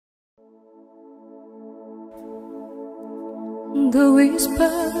The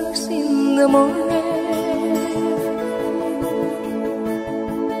whispers in the morning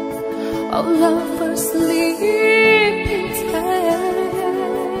of lovers sleeping tight,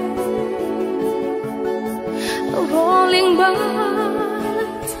 rolling by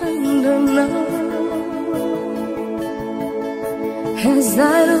tender night. As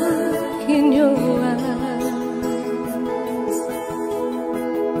I look in your eyes,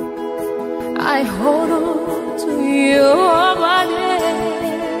 I hold on to your body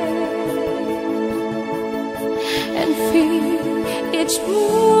and feel each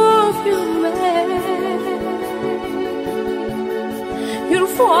move you make. Your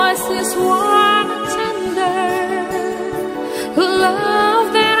voice is warm and tender, love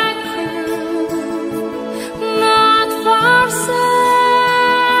that I cannot forsake,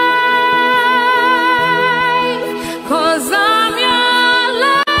 'cause I'm your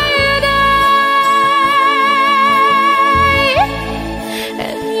lady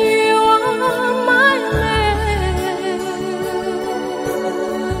and you are my man.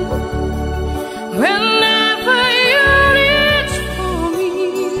 Whenever you reach for me,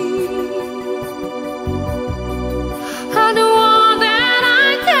 I'll do all that I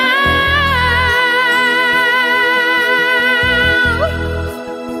can.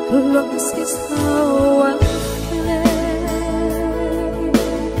 Lost is how I feel,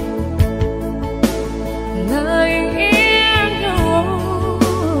 lying in your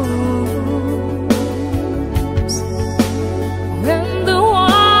arms. When the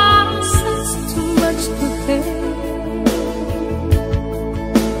water says too much to bear,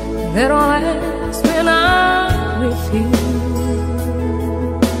 that all ends when I'm with you.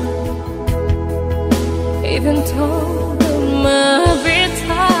 Even though there might be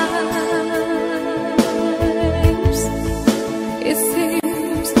times it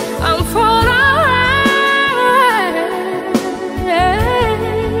seems I'm far away,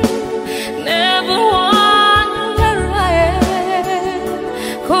 never wonder I am,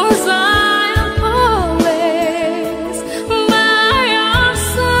 'cause I am always by your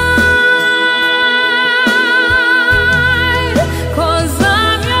side, 'cause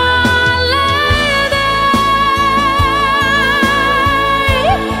I'm your lady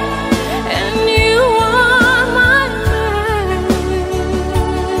and you are my man.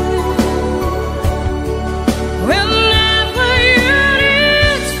 Whenever you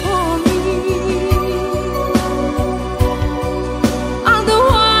reach for me, I'll do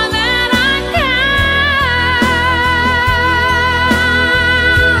all that I can.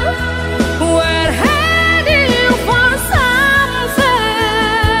 We're heading for something,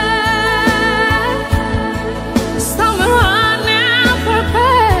 somewhere I never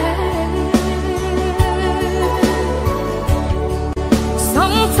been.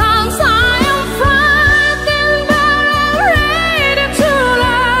 Sometimes I am frightened, but I'm ready to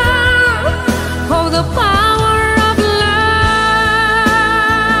learn of the power of love.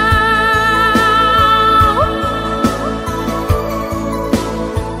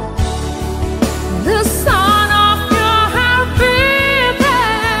 The sound of your heart beating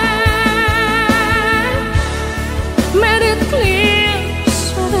made it clear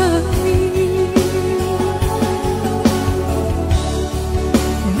suddenly.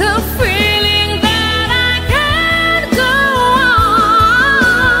 The feeling that I can't go on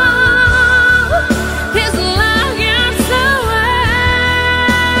is like years away,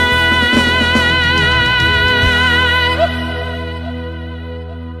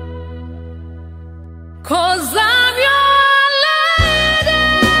 'cause I'm your lady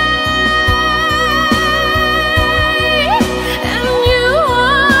and you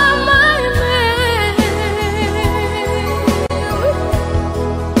are my man.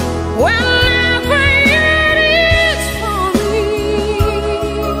 When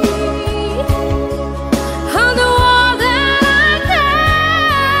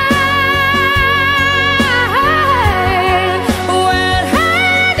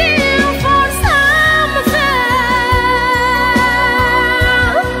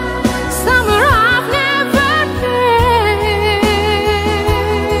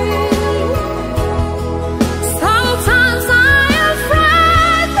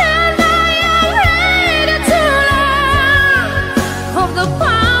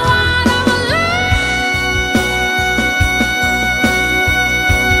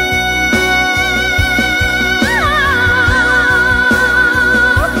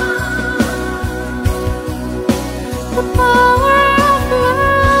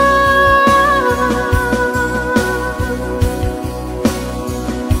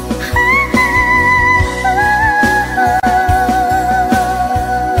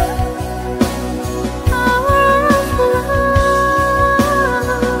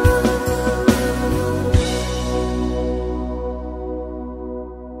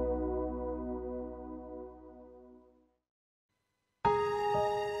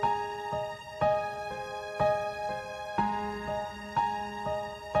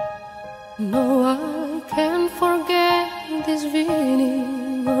No, I can't forget this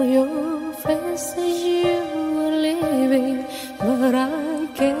feeling or your face as you were leaving. But I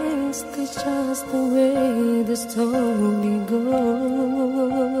guess that's just the way the story goes.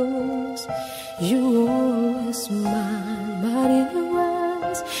 You always smile, but in your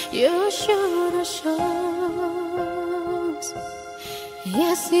eyes you should have shows.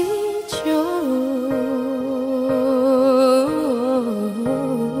 Yes, it shows.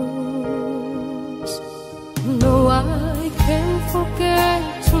 No, I can't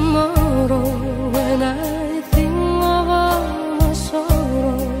forget tomorrow when I think of all my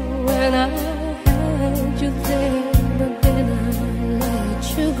sorrow. When I had you there, but then I let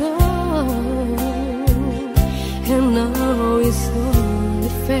you go. And now it's only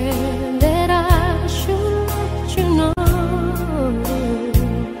fair that I should let you know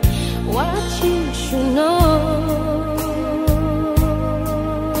what you should know.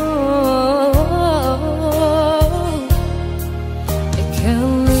 I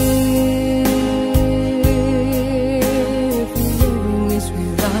can't live living this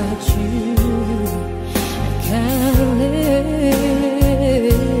without you. I can't live.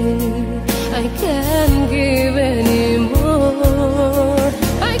 I can't give anymore.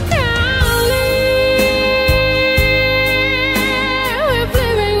 I can't live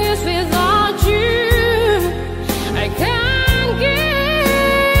living this without you. I can't give.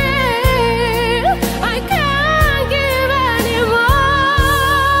 I can't give anymore.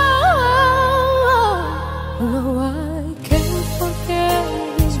 No, I can't forget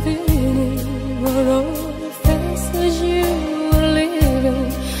this feeling or all the faces you were leaving.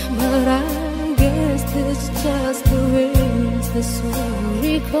 But I guess that's just the way the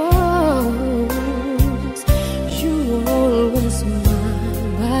story goes. You always smile,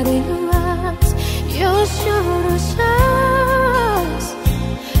 but in your eyes you should have shows.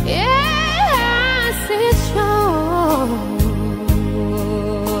 Yes, it shows.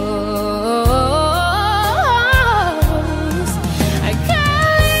 I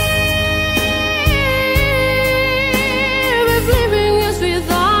can't live living this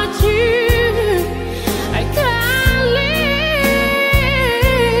without you. I can't live.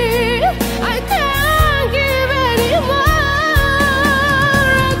 I can't give anymore.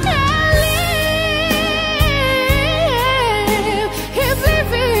 I can't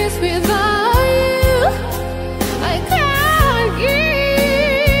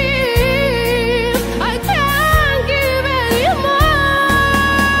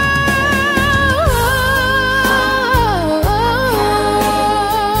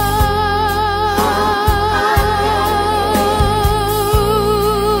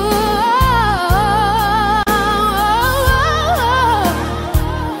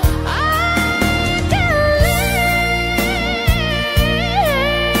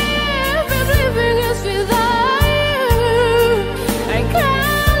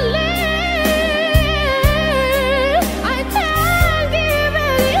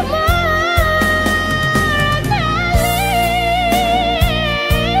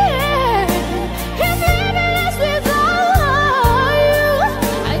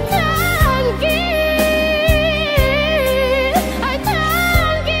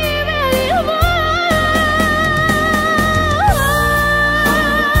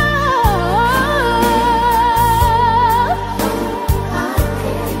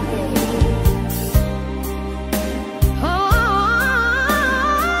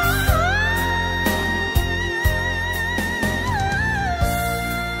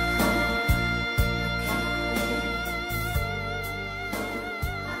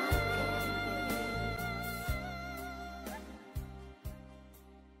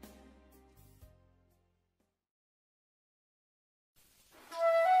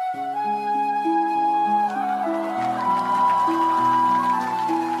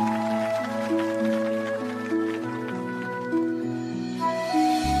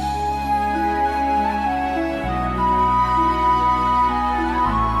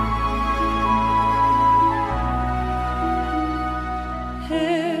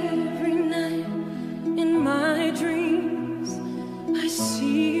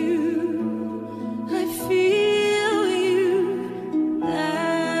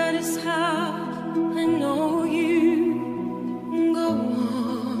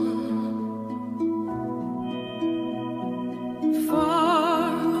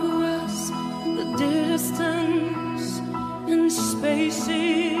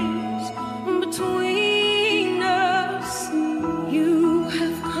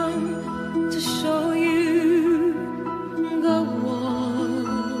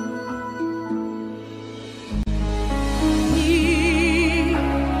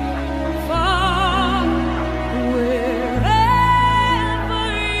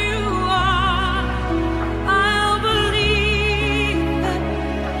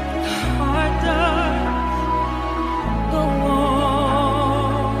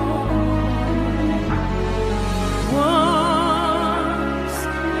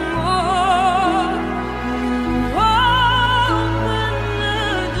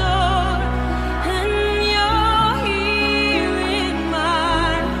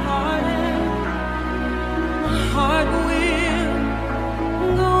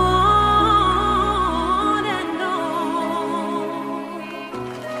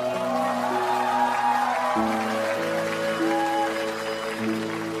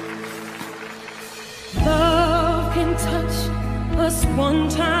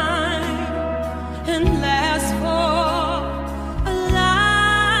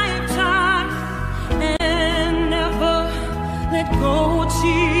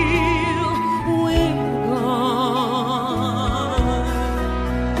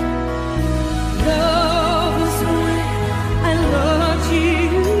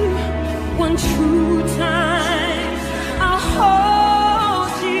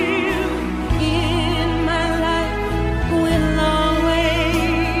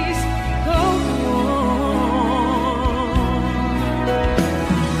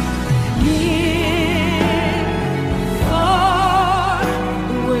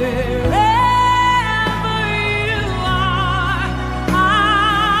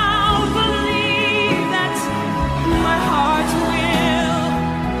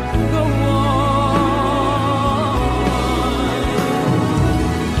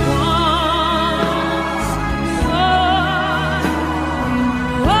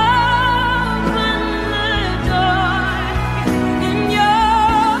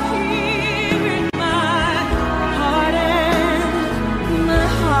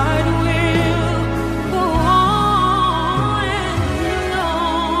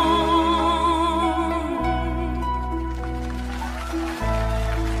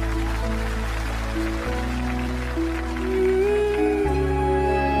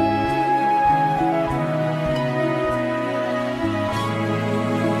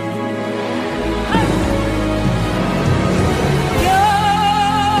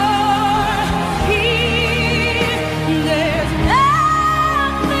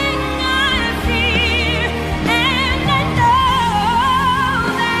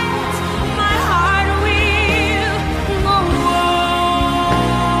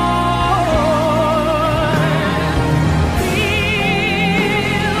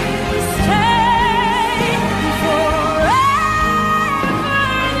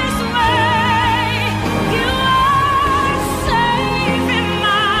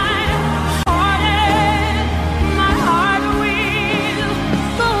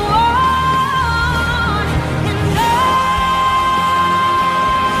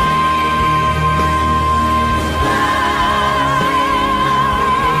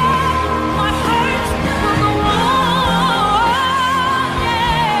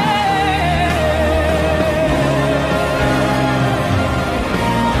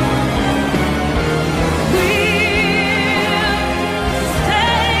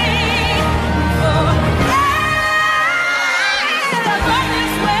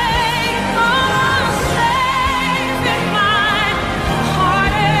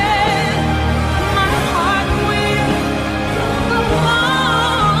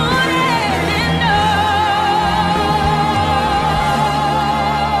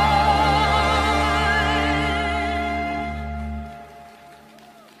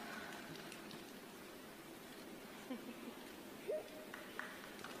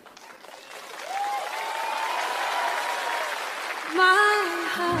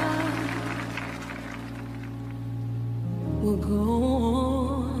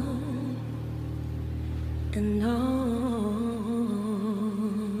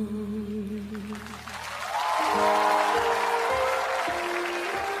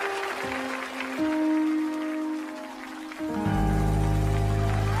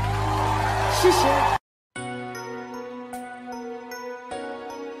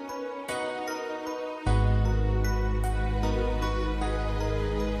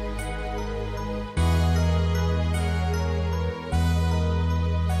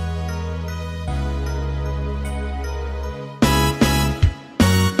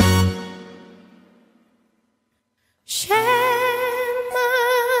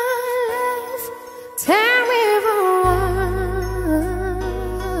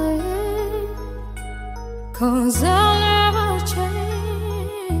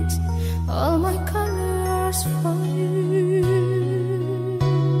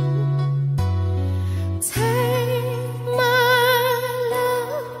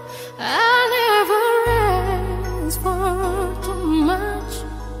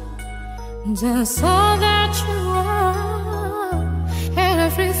That's all that you are, and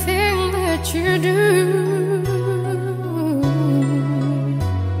everything that you do.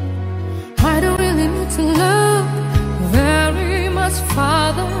 I don't really need to look very much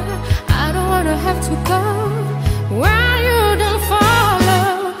farther. I don't wanna have to go where you don't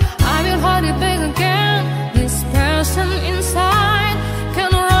follow. I will hold it back again. This person inside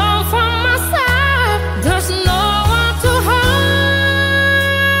can run from my side. There's no one to hold.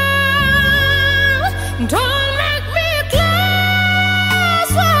 Don't make me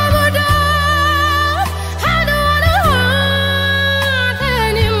close one more door. I don't wanna hurt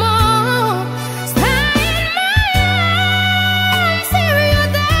anymore. Stay in my arms if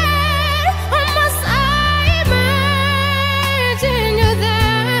you're there. Or must I imagine you're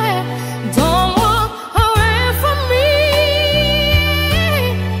there? Don't walk away from me.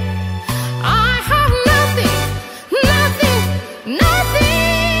 I have nothing, nothing,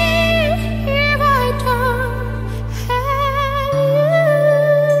 nothing if I don't have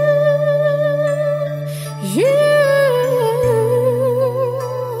you.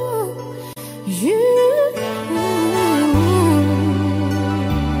 You.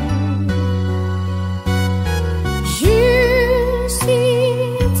 You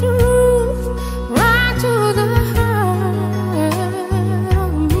see through right to the heart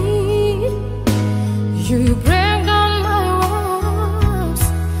of me. You break down my walls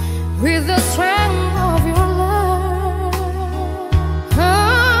with the strength of your love.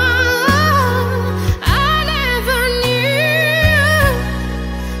 I never knew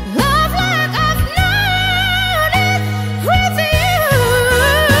love like I've known it with you.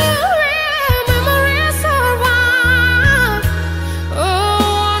 Memories survive. Oh,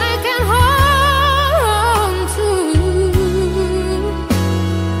 what I can hold on to.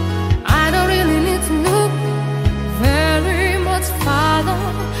 I don't really need to look very much farther.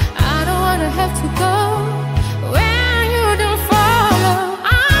 I don't wanna have to go where you don't follow.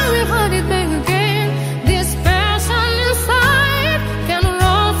 I will hold it back again. This person inside can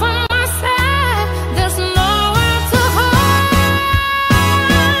run from my side. There's nowhere to hide.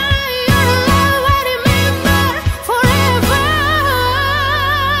 Your love will remember forever.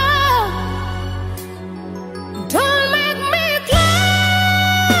 Don't make me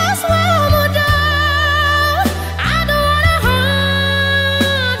close one more door. I don't wanna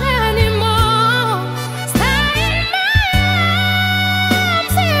hurt anymore. Stay in my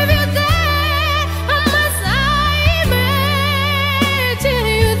arms if you're there. Or must I imagine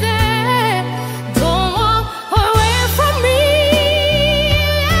you there? Don't walk away from me.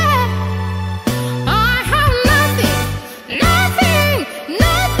 I have nothing, nothing,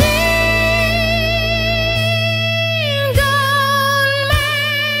 nothing. Don't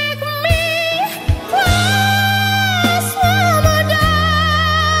make me close one more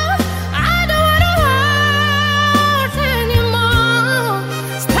door. I don't wanna hurt anymore.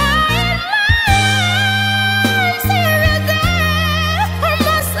 Stay in my arms if you're there. Or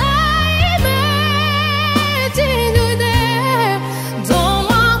must I imagine you there? Don't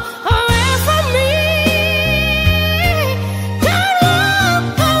walk away from me. Don't walk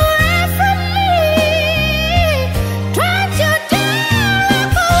away from me. Don't you dare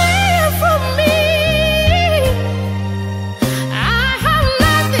walk away from me. I have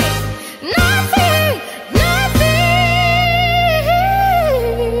nothing, nothing, nothing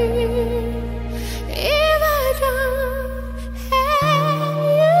if I don't have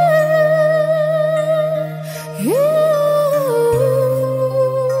you. You.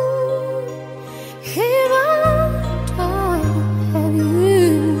 If I don't have you.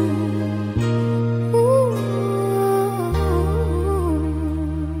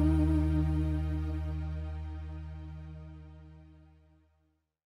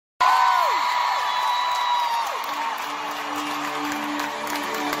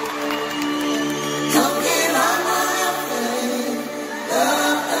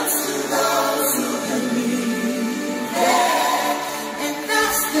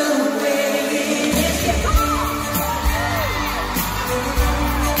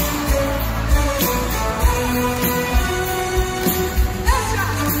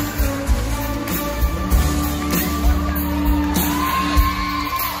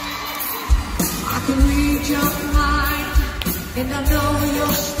 I can read your mind, and I know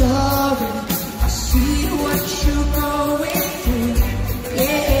your story. I see what you're going through.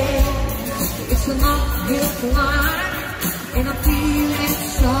 Yeah, it's an uphill climb, and I'm feeling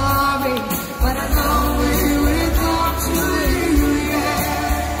sorry, but I know we will come to you.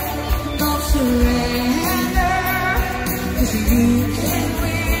 Yeah, don't surrender, 'cause you can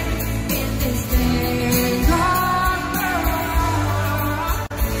win in this thing called love.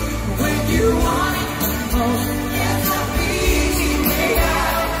 When you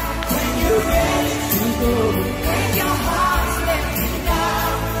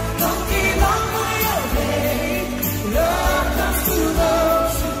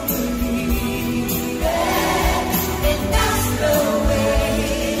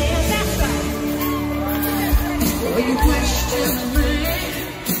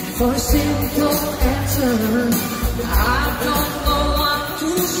for a simple answer. I don't know what to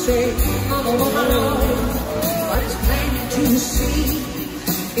say, but it's plain to see.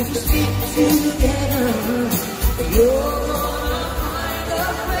 If we stick together, you're gonna find a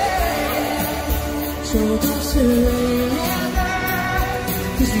way. So don't surrender,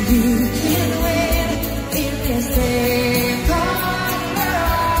 'cause you can win in this thing called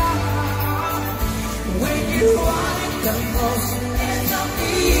love. When you want it the most, there's no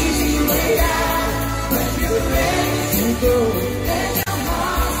easy way out. When you're ready to go, let your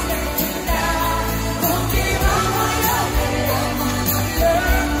heart let you down. Don't give up on your head.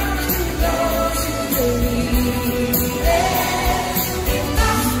 Learn to know to believe it. If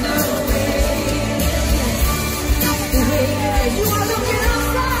that's the way, the way you are looking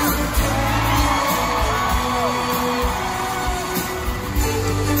outside.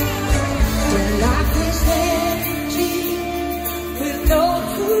 When life is empty with no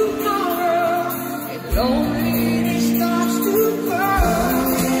tomorrow, and loneliness starts to grow.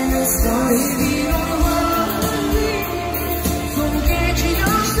 If you don't worry, forget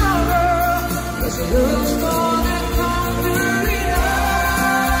your sorrow, 'cause love's gonna conquer it all.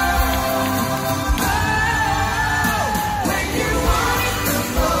 When you want it the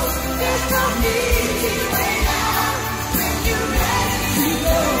most, there's no easy way out. When you're ready to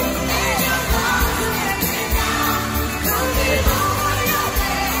go, and your heart let you down. Don't give up on your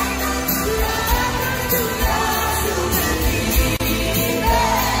head. Learn to love, to believe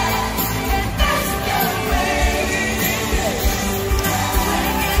it. And that's the way it is.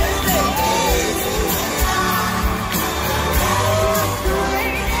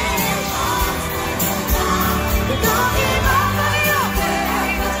 Don't give up on your head.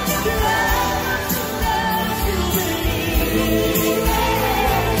 Learn to love, to believe it.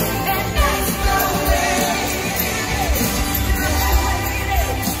 And that's the way it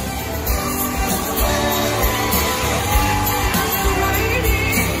is.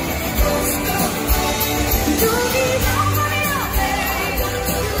 Don't give up on your head. Learn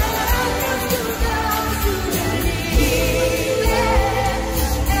to love, to believe it.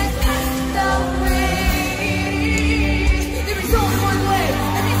 And that's the way it is. There is only one way,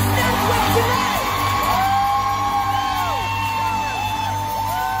 and it's that way today.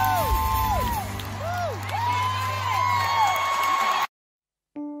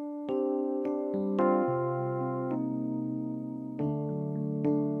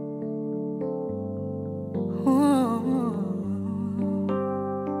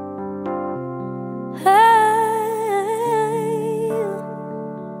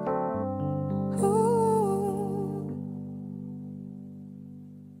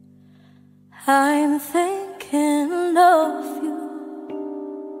 I'm thinking of you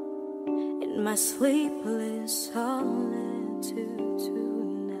in my sleepless solitude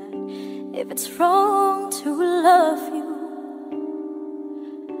tonight. If it's wrong to love you,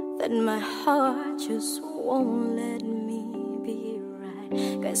 then my heart just won't let me be right.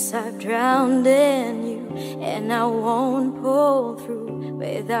 'Cause I've drowned in you, and I won't pull through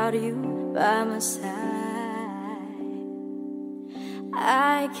without you by my side.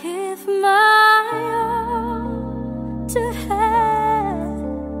 I give my all to have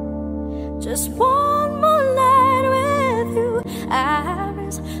just one more night with you. I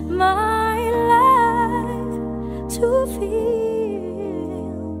risk my life to feel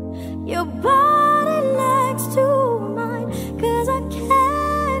your body next to mine. 'Cause I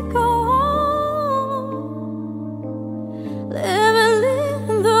can't go on living in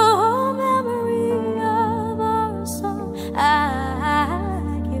the memory of our song. I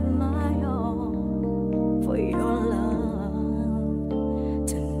give my all for your love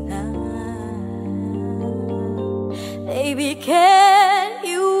tonight. Baby, can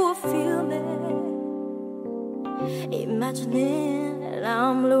you feel me? Imagining that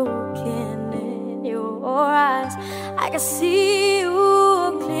I'm looking in your eyes, I can see you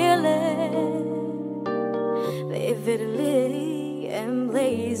clearly, vividly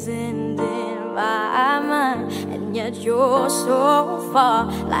emblazoned in my mind. And yet you're so far,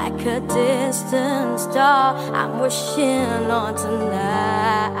 like a distant star I'm wishing on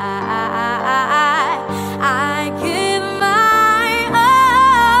tonight. I give my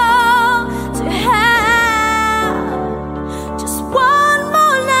all to have just one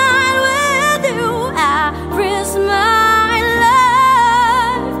more night with you. I risk my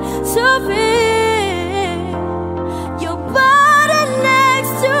life to feel your body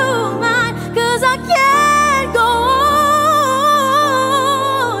next to mine. 'Cause I can't go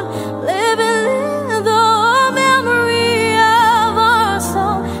on living in the memory of our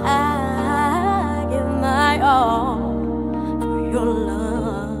song. I give my all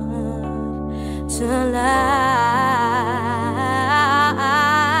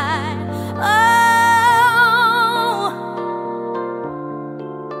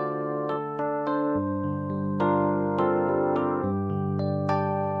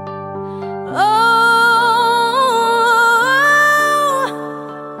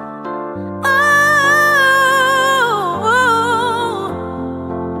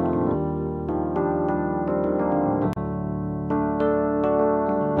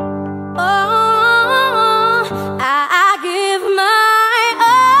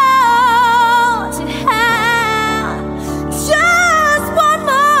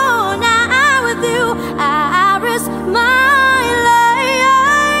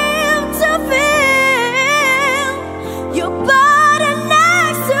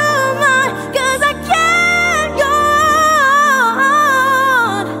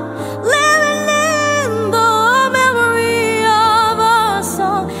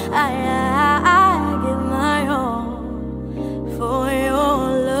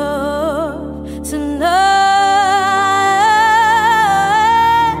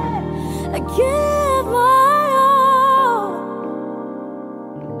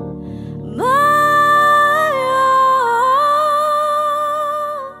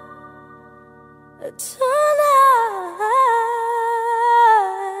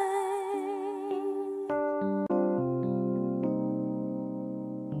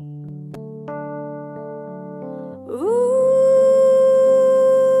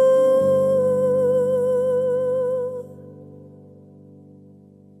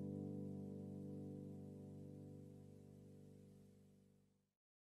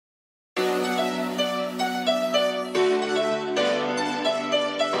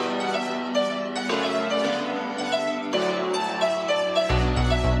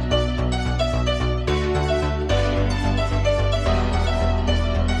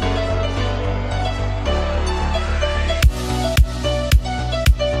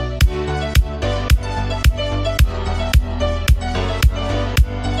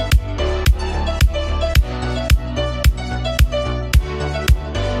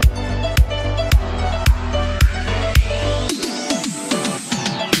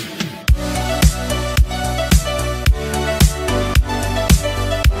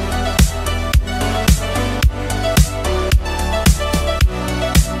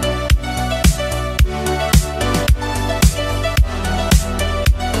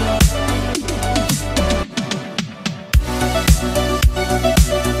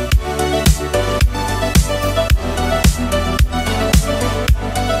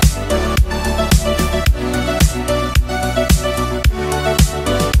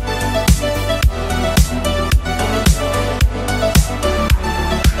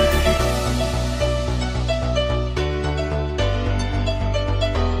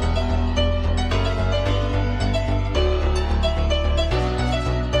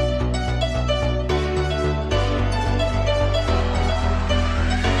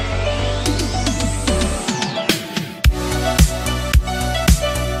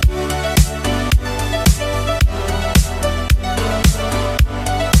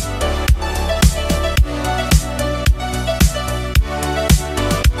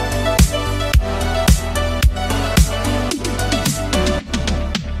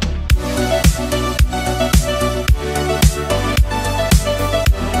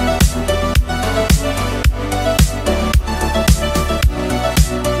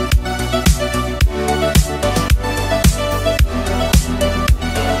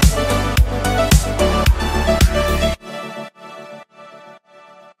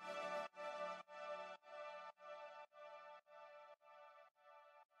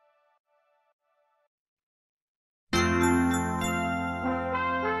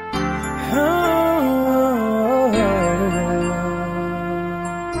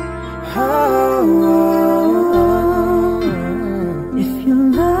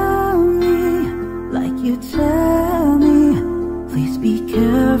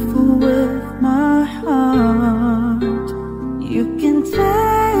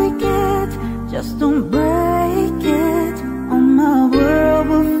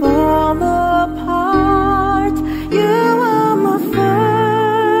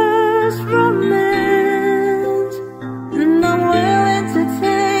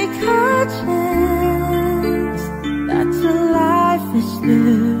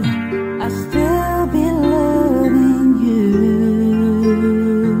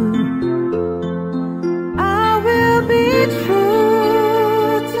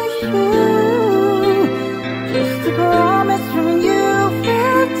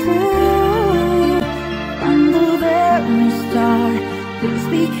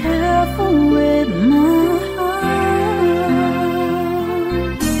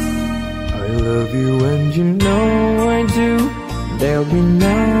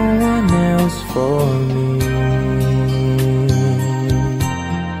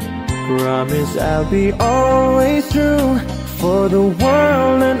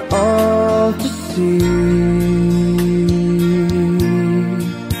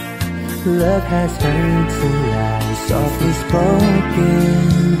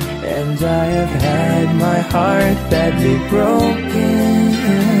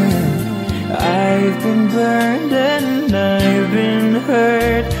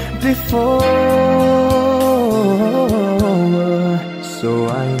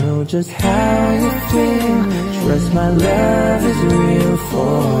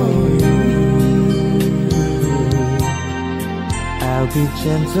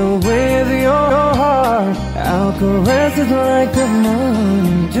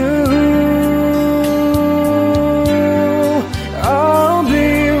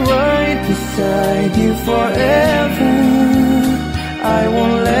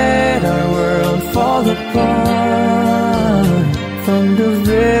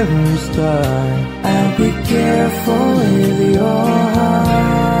I'll be careful with your heart.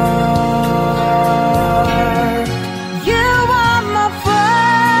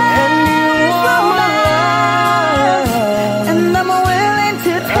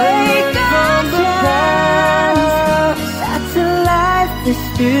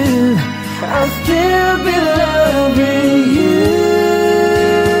 understood, I'll still be loving you.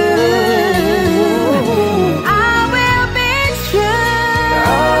 I will be true.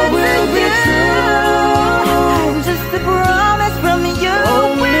 I will be true. Just a promise from you.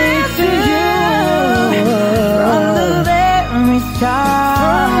 Only to you. From the very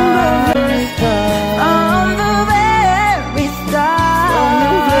start. From the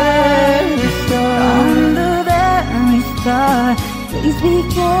very start. Please be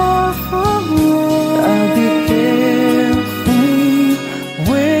careful. I'll be careful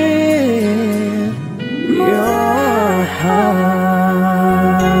with your heart.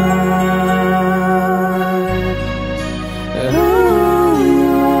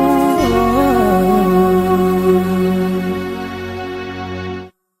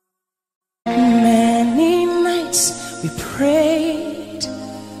 Many nights we prayed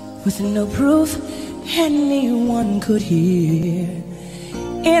with no proof anyone could hear.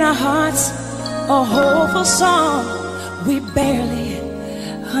 In our hearts, a hopeful song we barely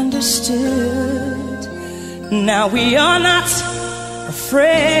understood. Now we are not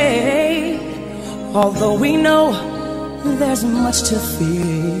afraid, although we know there's much to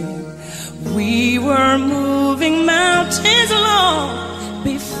fear. We were moving mountains long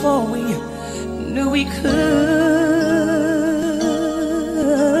before we knew we could.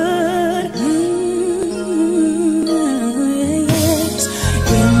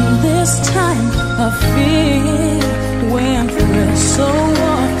 This time of fear, when we're so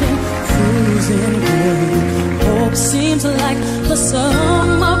often cruising away, hope seems like the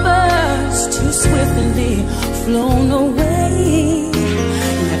summer birds too swiftly flown away.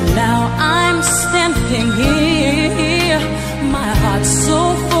 And now I'm standing here, my heart's so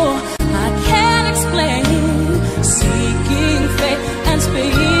full I can't explain, seeking faith and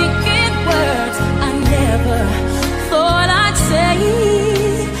speaking words I never thought I'd say.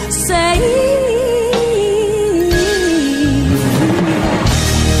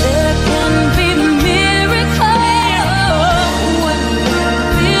 There can be miracles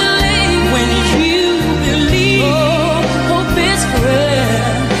when you believe. Hope is frail,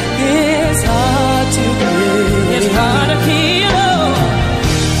 it's hard to break, it's hard to kill.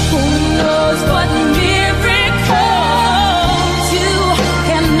 Who knows what miracles you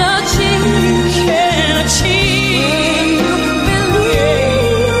can achieve?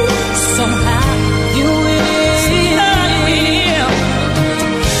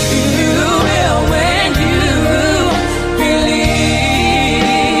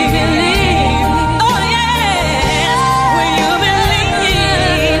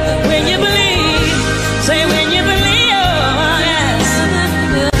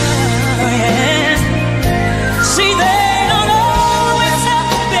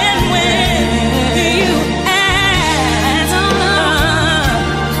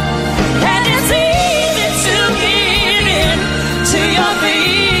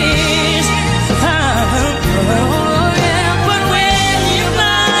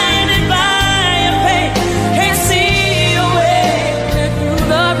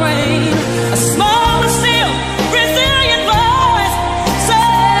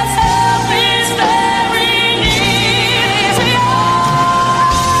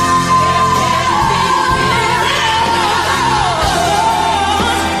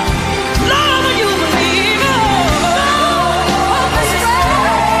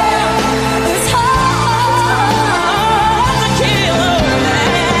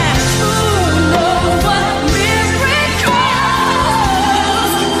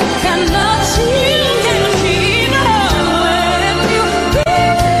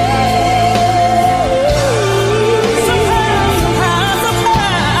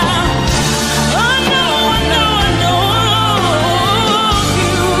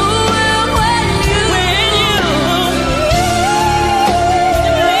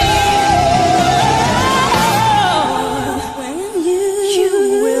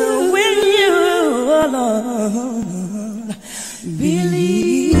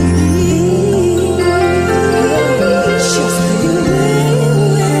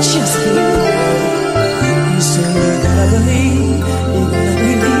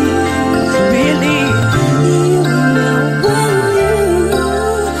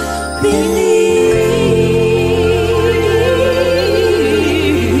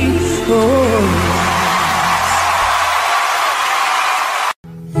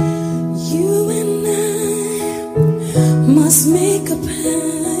 must make a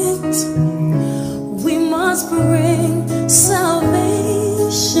pact. We must bring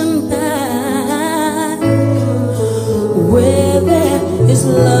salvation back. Where there is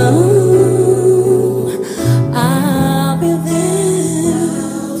love, I'll be there.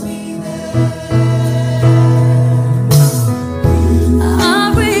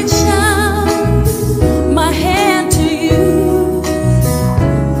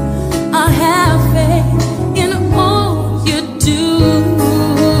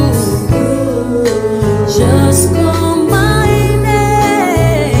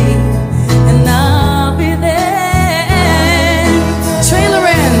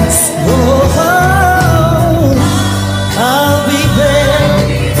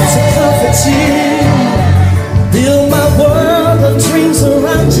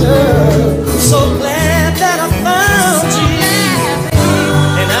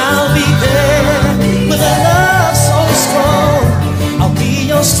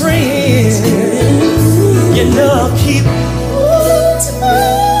 your strength. You know I'll keep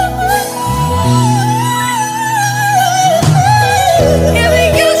If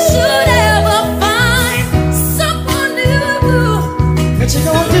you should ever find someone new, what you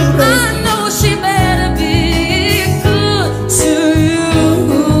gonna do, baby? I know she better be good to you,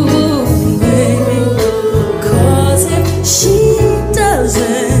 baby. 'Cause if she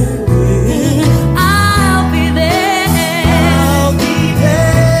doesn't, I'll be there. I'll be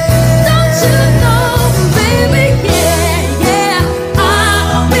there. Don't you know, baby? Yeah, yeah,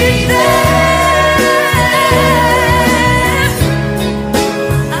 I'll be there.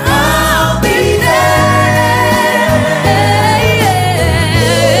 I'll be there.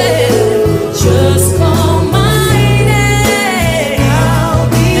 Just call my name, I'll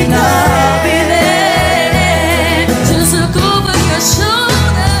be and I'll be there. Just look over your shoulder.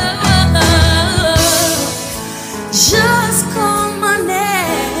 Just call my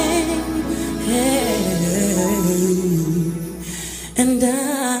name, and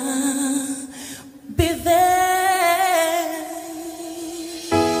I'll be there.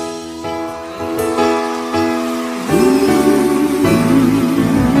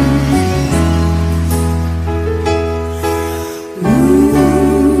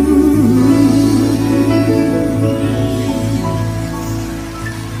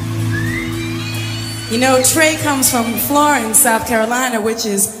 You know, Trey comes from Florence, South Carolina, which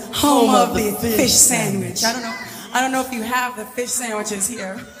is home of the fish sandwich. I don't know if you have the fish sandwiches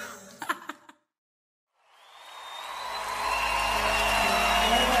here.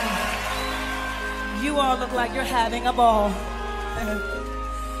 You all look like you're having a ball.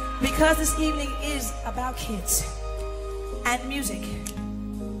 Because this evening is about kids and music,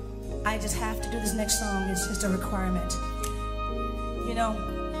 I just have to do this next song. It's just a requirement. You know,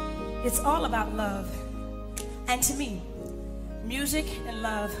 it's all about love. And to me, music and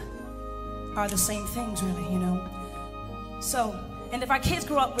love are the same things, really, you know. So, and if our kids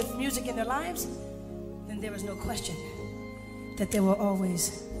grow up with music in their lives, then there is no question that there will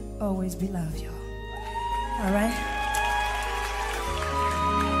always, always be love, y'all. All right?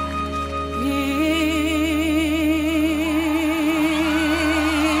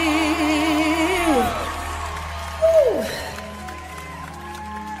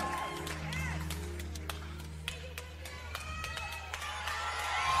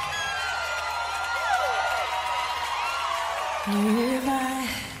 If I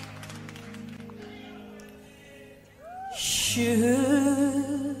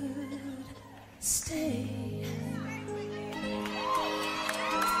should stay,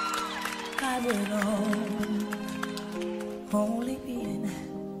 I will only be in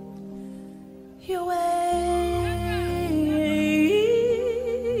your way.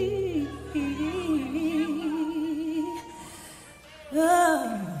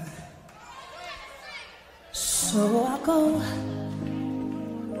 So I'll go.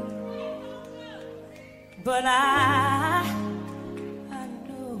 But I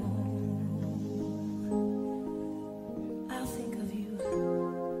know I'll think of you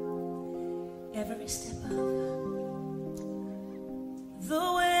every step of the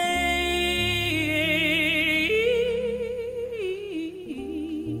way.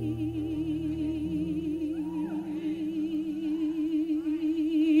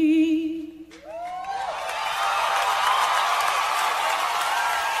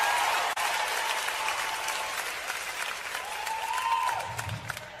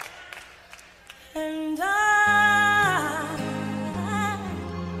 And I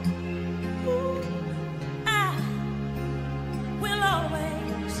will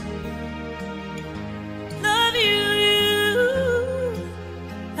always love you.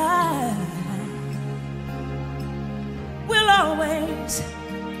 I will always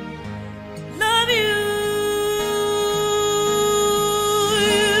love you.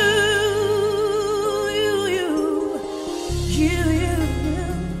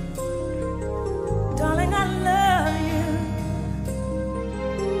 Darling, I love you.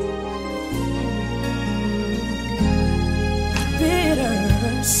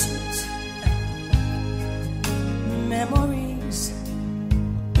 Bittersweet memories,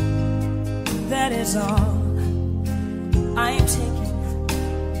 that is all I am taking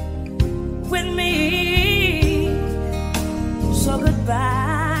with me. So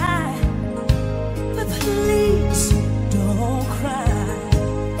goodbye, but please don't cry.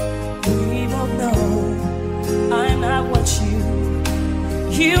 We both know I'm not what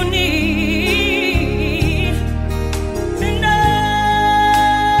you need. And I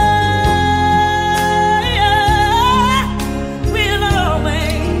will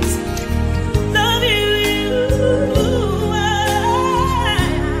always love you. I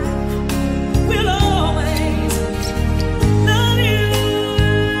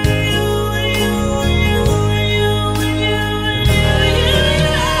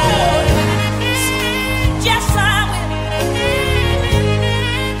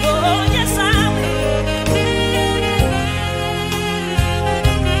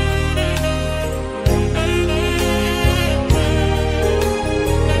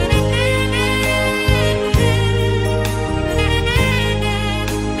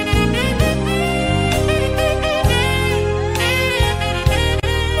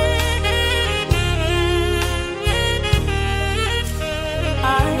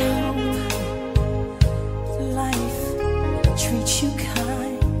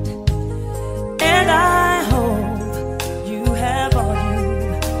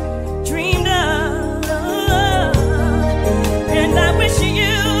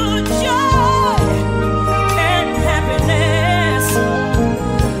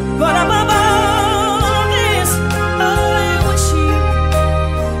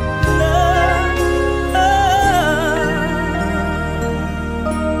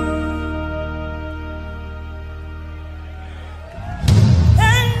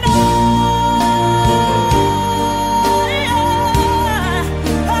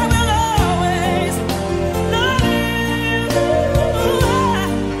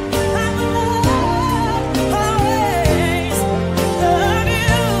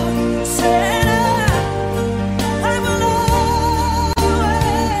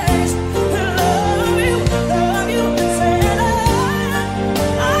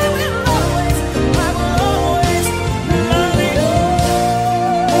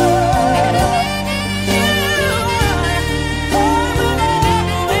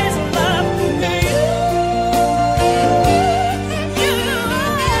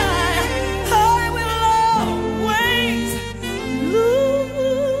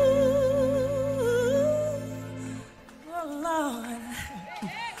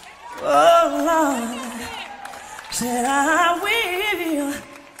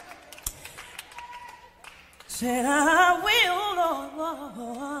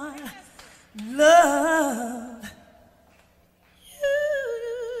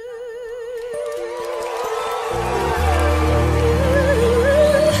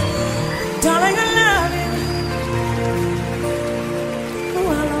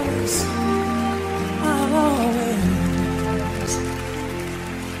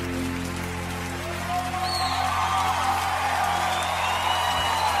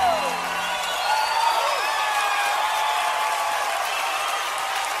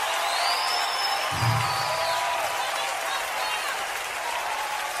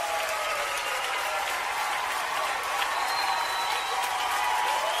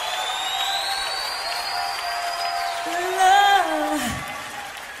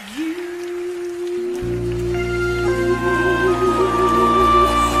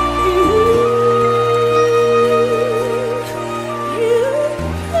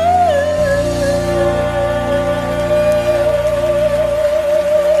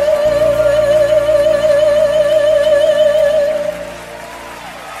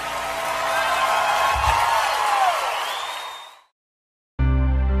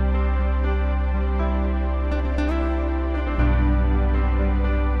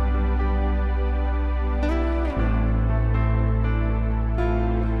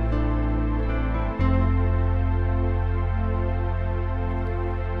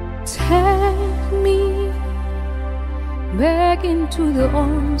back into the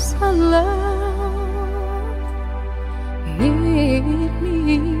arms of love. Need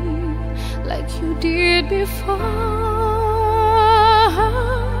me like you did before.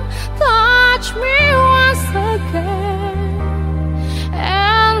 Touch me once again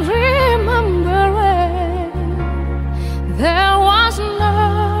and remember it. There was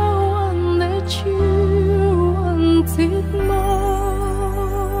no one that you wanted more.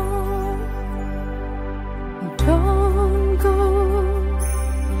 Don't go,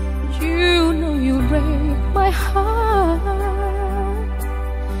 you know you break my heart.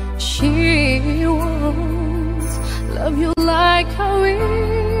 She won't love you like I will.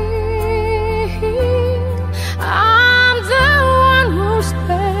 I'm the one who's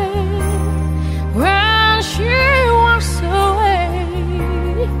there when she walks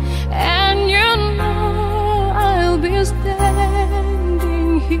away, and you know I'll be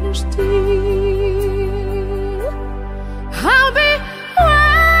standing here still. I'll be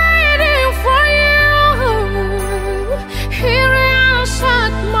waiting for you here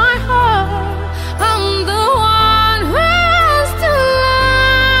inside my heart. I'm the one who's still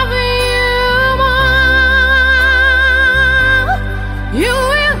loving you more. You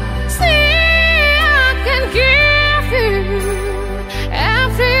will see I can give you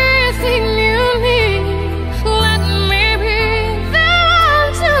everything you need. Let me be the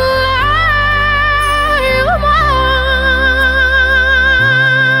one to love you more.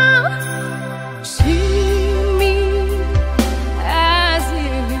 See me as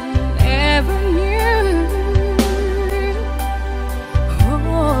if you never knew.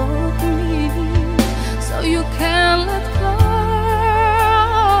 Hold me so you can let go.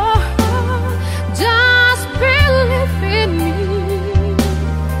 Just believe in me.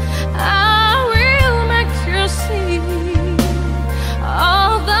 I will make you see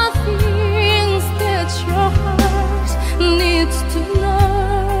all the things that your heart needs to know.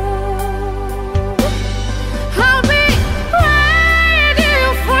 I'll be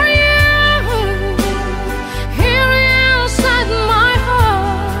waiting for you here inside my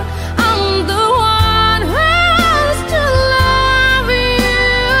heart. I'm the one who's still loving you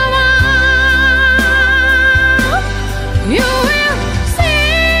more. You will see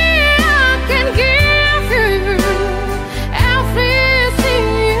I can give you everything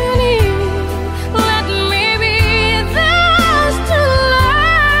you need. Let me be the one to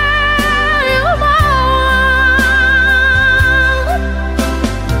love you more.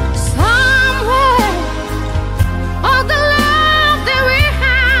 Somewhere, all the love that we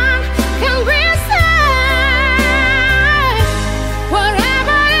have can be saved.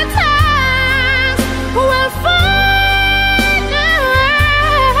 Whatever it takes, we'll find a way.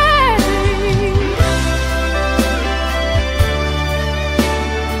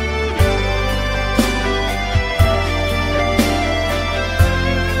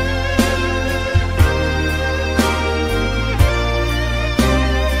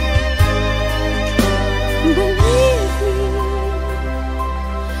 Believe me,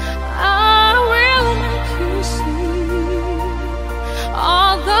 I will make you see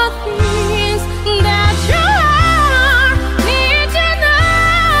all the things that your heart needs to know.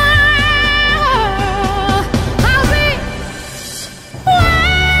 I'll be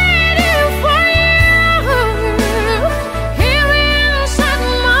waiting for you here inside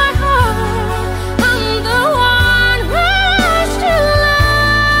my heart. I'm the one who's still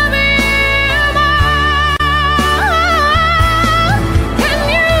loving you more. Can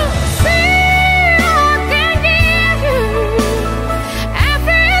you see I can give you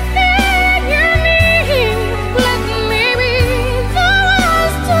everything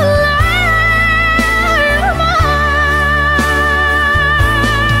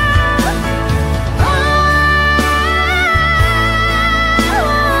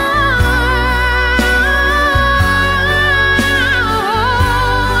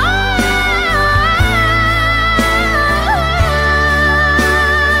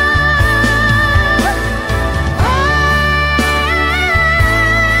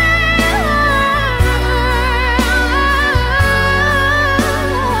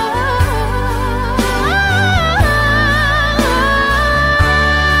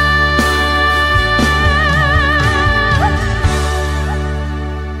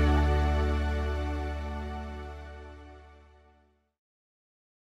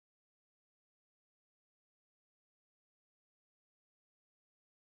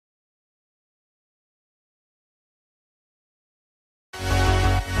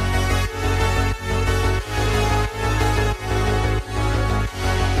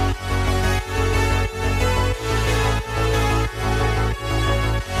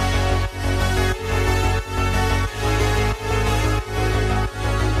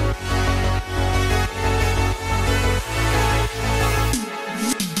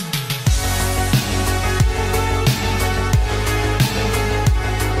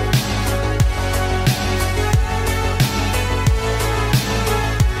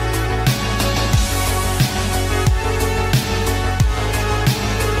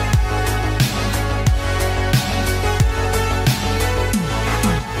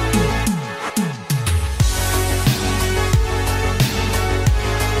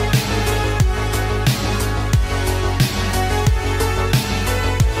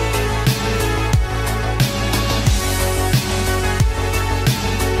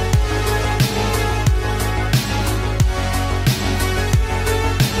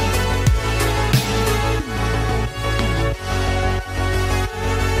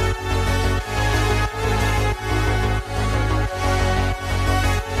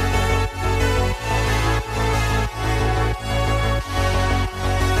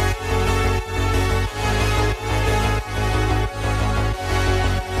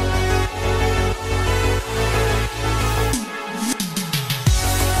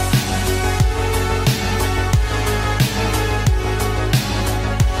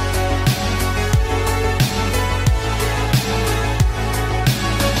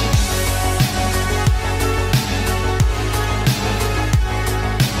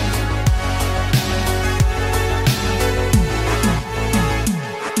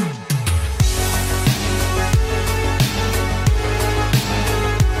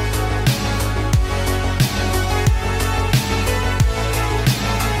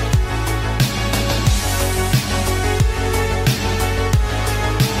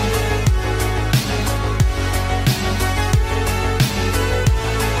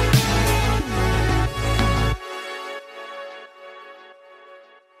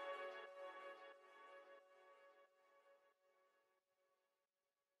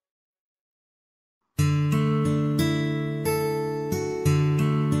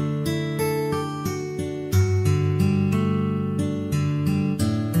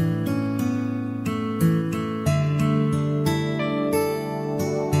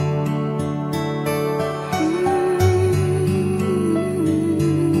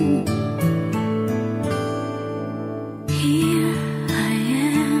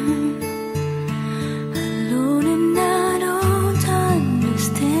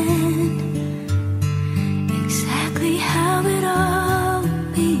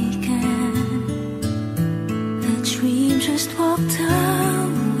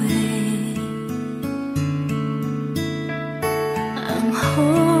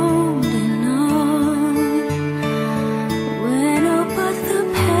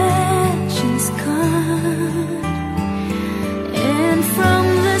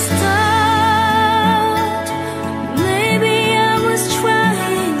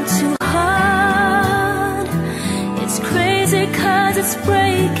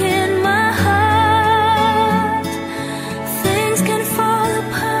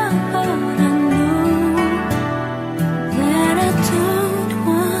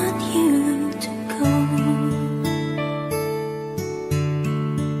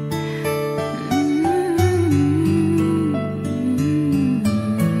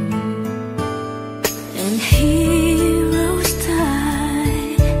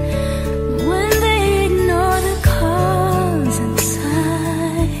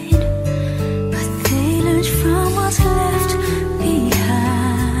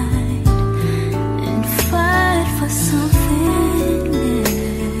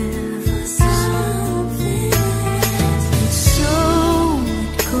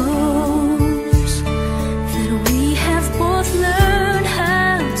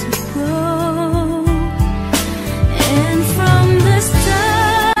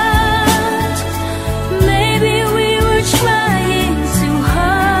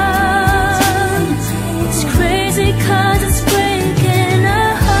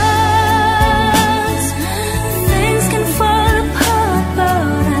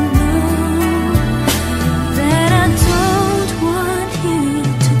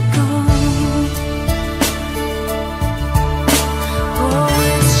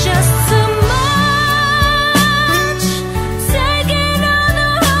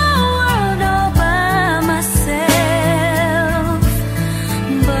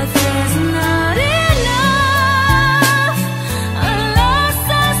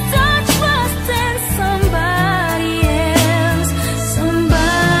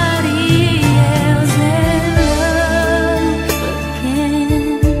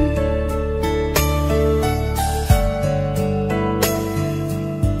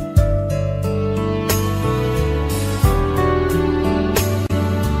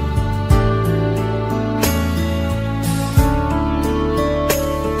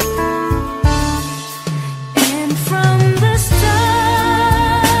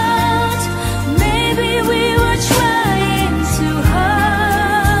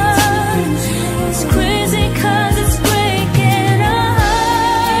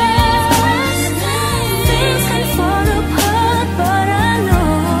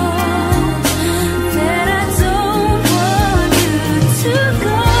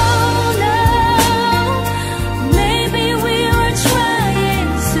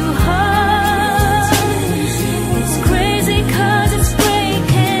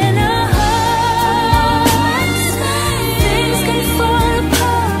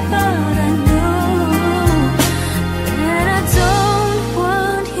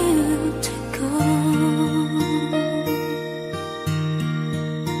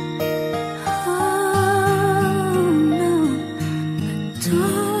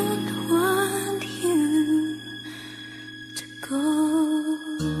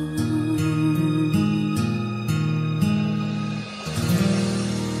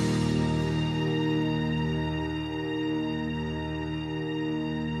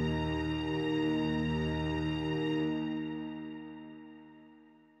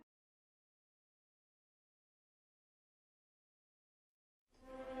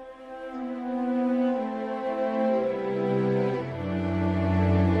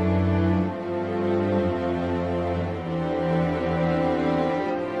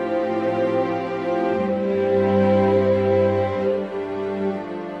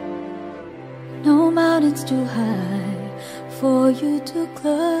to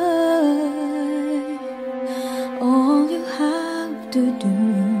climb. All you have to do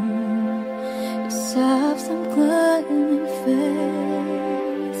is have some climbing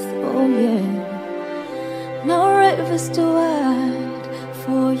faith. Oh yeah. No river's too wide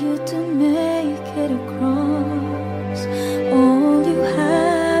for you to make it across. All you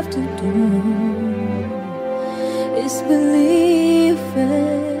have to do is believe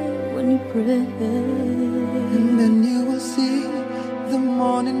it when you pray. And then you will see the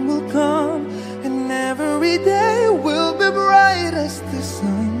morning will come, and every day will be bright as the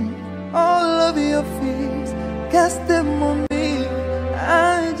sun. All of your fears, cast them on me.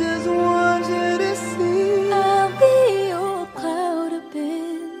 I just want you to see. I'll be your cloud up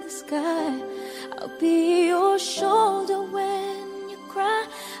in the sky. I'll be your shoulder when you cry.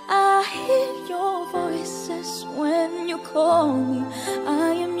 I hear your voices when you call me.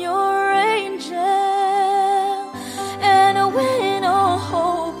 I am your angel. And when all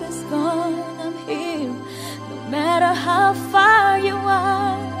hope is gone, I'm here. No matter how far you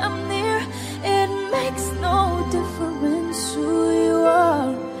are, I'm near. It makes no difference who you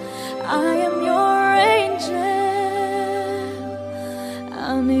are. I am your angel.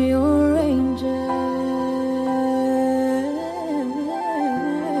 I'm your angel.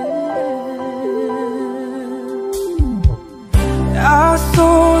 I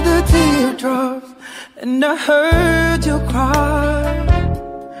saw the teardrops and I heard you cry.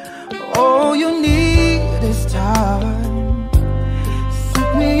 All you need is time. Seek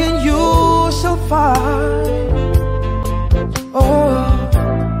me and you shall find. Oh,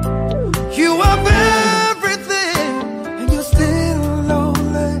 you have everything and you're still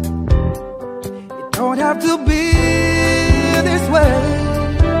lonely. You don't have to be this way.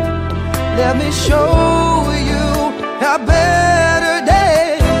 Let me show you a better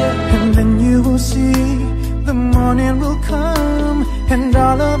day. And then you will see the morning will come, and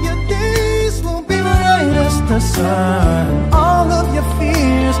all of your days will be bright as the sun. All of your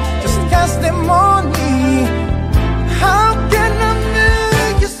fears, just cast them on me. How can I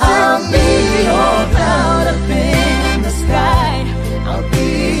make you see? I'll be your cloud up in the sky. I'll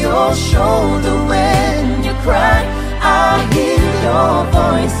be your shoulder when you cry. I hear your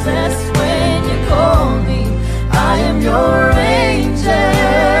voices when you call me. I am your angel.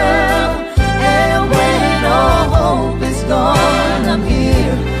 And when all hope is gone, I'm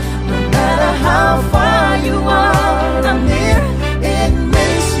here. No matter how far you are, I'm near. It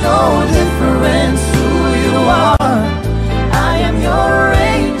makes no difference who you are. I am your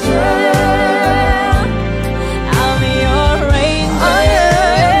angel. I'm your angel.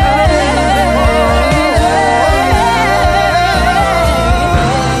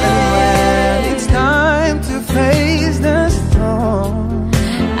 When it's time to face the storm,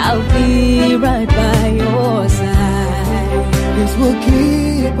 I'll be right by your side. this will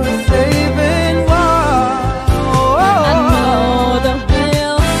keep us safe and warm. I know that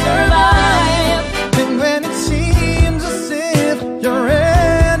we'll survive. And when it seems as if your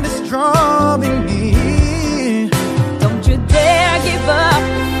end is drawing near, Don't you dare give up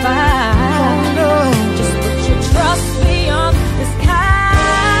the fight. no, Just put your trust beyond the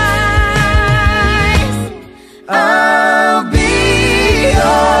skies. I'll be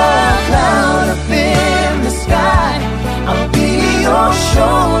your cloud up in the sky. I'll be Your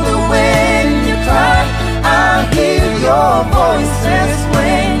shoulder when you cry. I hear your voices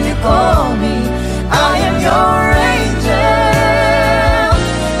when you call me. I am your angel.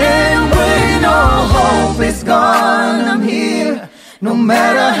 And when all hope is gone, I'm here. No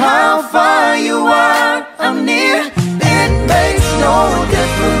matter how far you are, I'm near. It makes no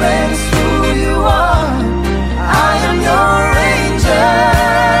difference who you are. I am your angel.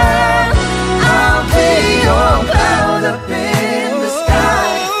 I'll be your cloud up in the sky.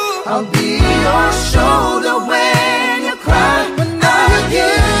 I'll be your shoulder when you cry. I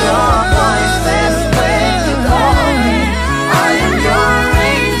hear your voices when you call me. I am your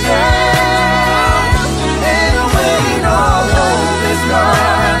angel. And when all hope is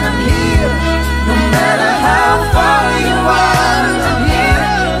gone, I'm here. No matter how far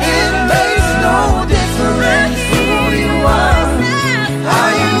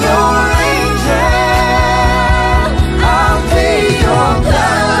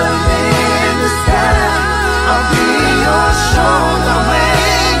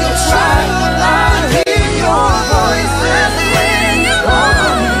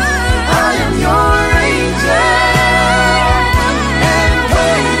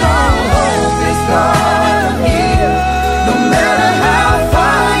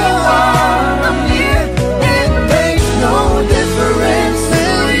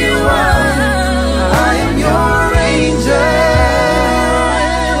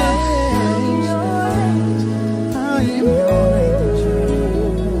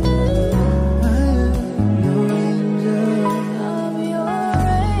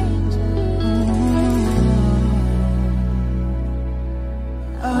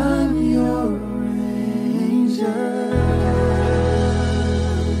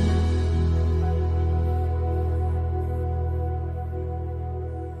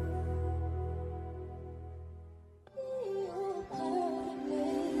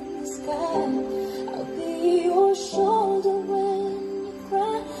sky. I'll be your shoulder when you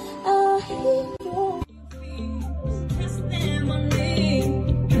cry. I'll hear your kiss them on me.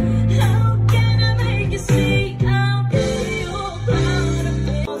 How can I make you see? I'll be your cloud.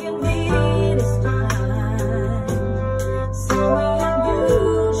 All you need is time. So you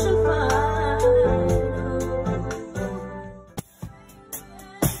shall find.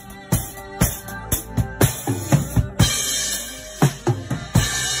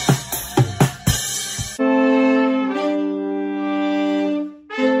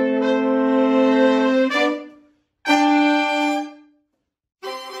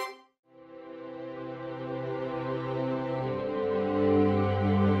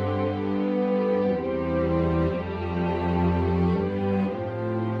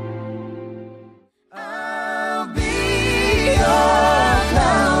 I'll be your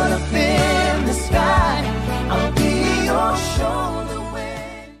cloud up in the sky. I'll be your shoulder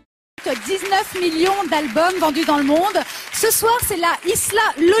when 19 millions d'albums vendus dans le monde. Ce soir, c'est la Isla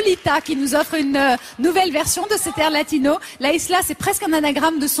Lolita qui nous offre une nouvelle version de cet air latino. La Isla, c'est presque un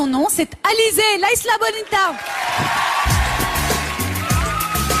anagramme de son nom. C'est Alizé, la Isla Bonita.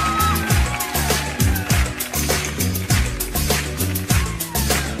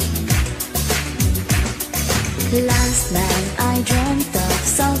 Last night I dreamt of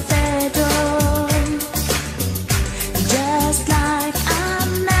San Pedro, just like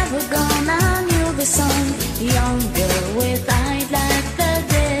I'm never gonna knew the song. Younger with eyes like the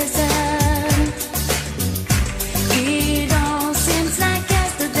desert. It all seems like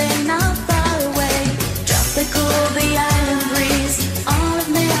yesterday, not far away. Tropical, the island breeze, all of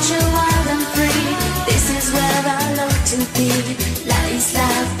nature wild and free. This is where I love to be, La Isla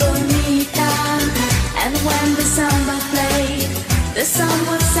Bonita. And when the samba played, the sun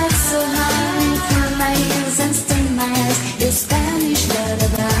would set so high, through my ears and sting my eyes, your Spanish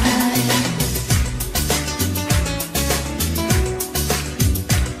lullaby.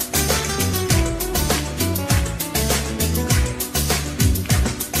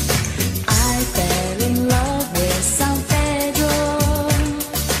 I fell in love with San Pedro.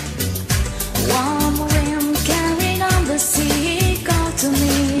 Warm wind carried on the sea, he called to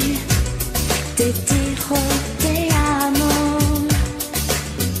me. Te dijo te amo.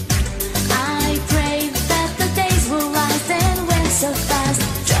 I prayed that the days will rise and went so fast.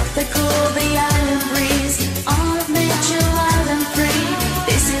 Tropical, the island breeze, all of nature wild and free.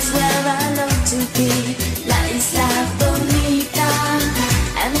 This is where I love to be, La Isla Bonita.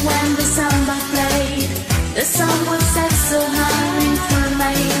 And when the samba played, the sun would set so high, through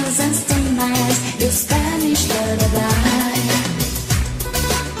my ears and sting my eyes, your Spanish lullaby.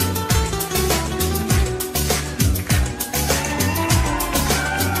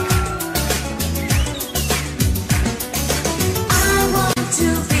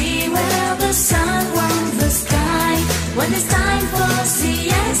 Sun warms the sky. When it's time for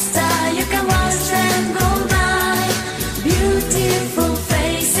siesta, you can watch and go by. Beautiful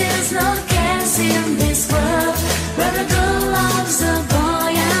faces, no cares in this world, where a girl loves a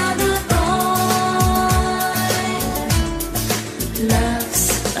boy and a boy loves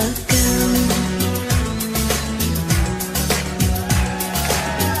a girl.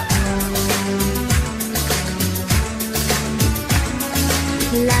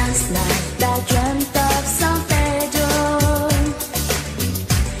 Last night I dreamt of San Pedro.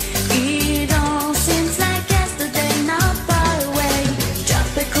 It all seems like yesterday, not far away.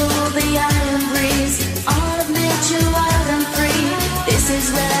 Tropical, the island breeze, all of nature wild and free. This is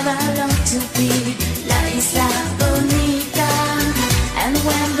where I long to be, La Isla Bonita. And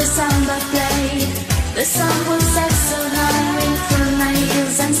when the samba played, the sun would set so high, through my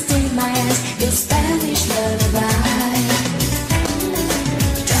ears and sting my eyes, your Spanish lullaby.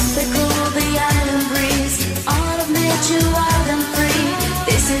 Tropical, the island breeze, all of nature wild and free.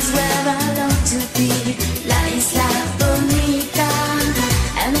 This is where I long to be, La Isla Bonita.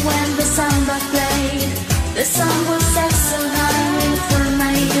 And when the samba played, the sun would set so high, through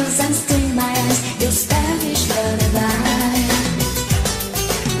my ears and sting my eyes, your Spanish lullaby.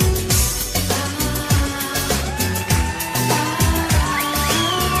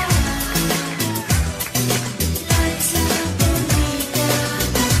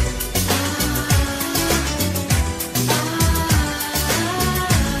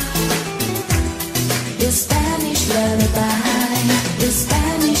 Your Spanish lullaby, your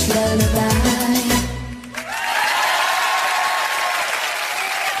Spanish lullaby.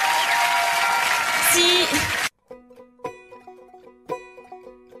 Si.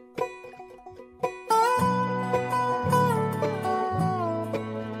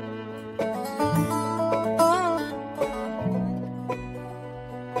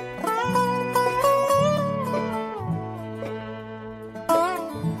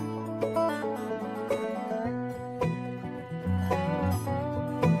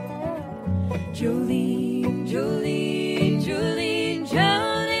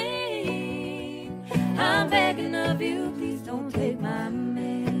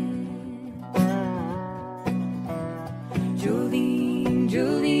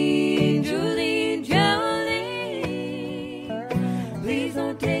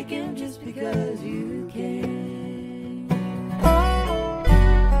 take him just because you can.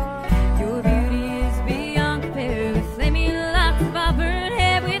 Your beauty is beyond compare, with flaming locks of auburn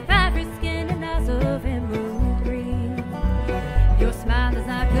hair, with ivory skin and eyes of emerald green. Your smile is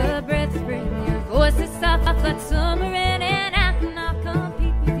like a breath of spring, your voice is soft like summer rain, and I cannot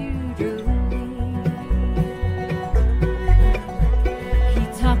compete with you, Jolene. He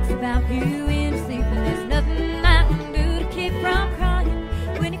talks about you in his sleep, and there's nothing I can do to keep from crying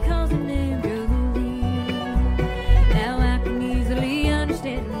when he calls your name, Jolene. Now I can easily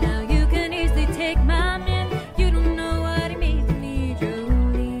understand, now you can easily take my man. You don't know what he means to me, Jolene.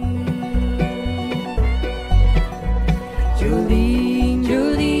 Jolene,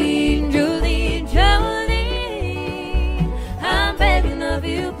 Jolene, Jolene, Jolene, I'm begging of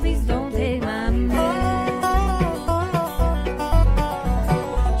you, please don't take my man.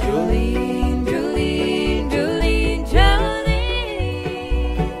 Jolene, Jolene, Jolene, Jolene,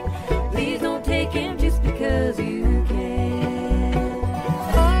 please don't take him just because you can.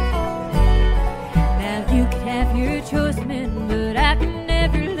 Now you can have your choice of men, but I can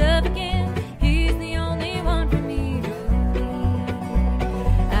never love again. He's the only one for me, Jolene.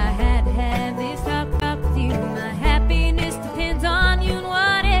 I had to have this talk with you. My happiness depends on you, and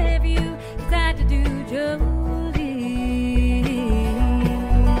whatever you decide to do, Jolene.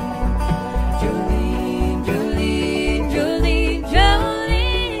 Jolene, Jolene, Jolene,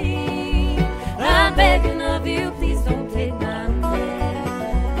 Jolene, I'm begging of you, please don't take my man.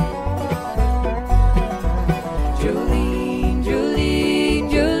 Jolene, Jolene,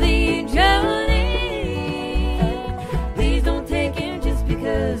 Jolene, Jolene, please don't take him just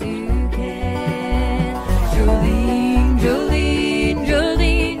because you can. Jolene, Jolene,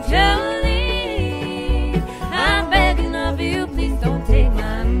 Jolene, Jolene, I'm begging of you, please don't take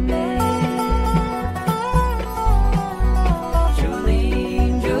my man.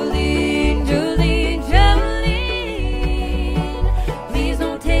 Jolene, Jolene, Jolene, Jolene, please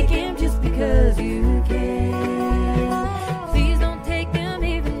don't take him just because you can. Please don't take him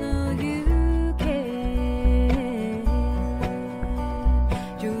even though you can.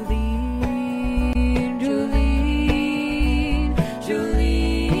 Jolene, Jolene,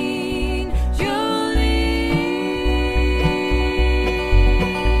 Jolene,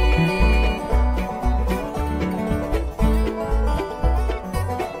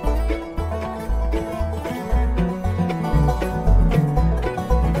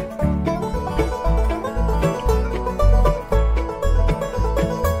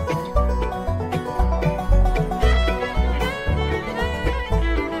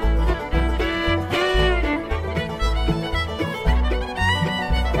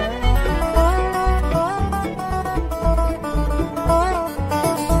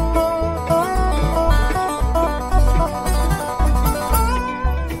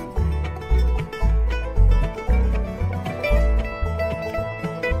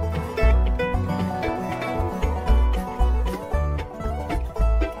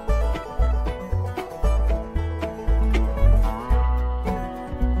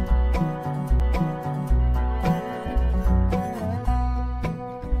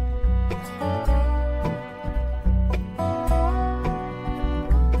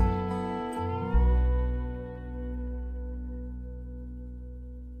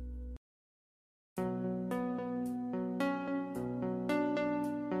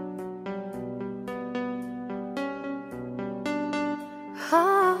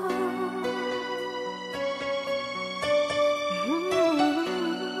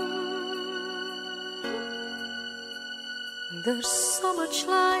 There's so much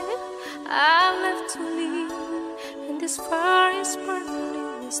light I left to live, and this fire is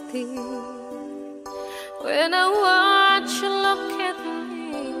burning still. When I watch you look at me,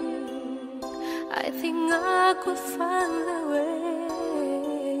 I think I could find a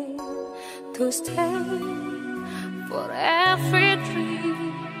way to stay for every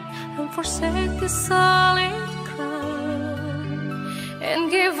dream and forsake the solid ground and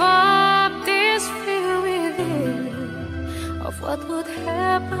give up this fear within of what would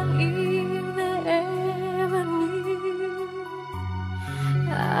happen if they ever knew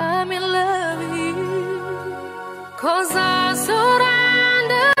I'm in love with you. 'Cause I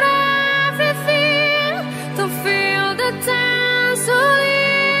surrender everything to feel the dance, to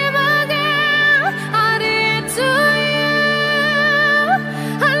live again. I did to you.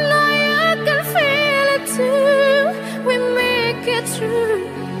 I know you can feel it too. We make it through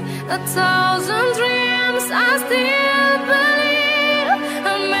 1,000 dreams. I still believe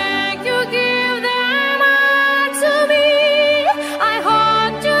I'll make you give them all to me. I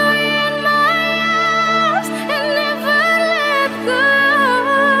hold you in my arms and never let go.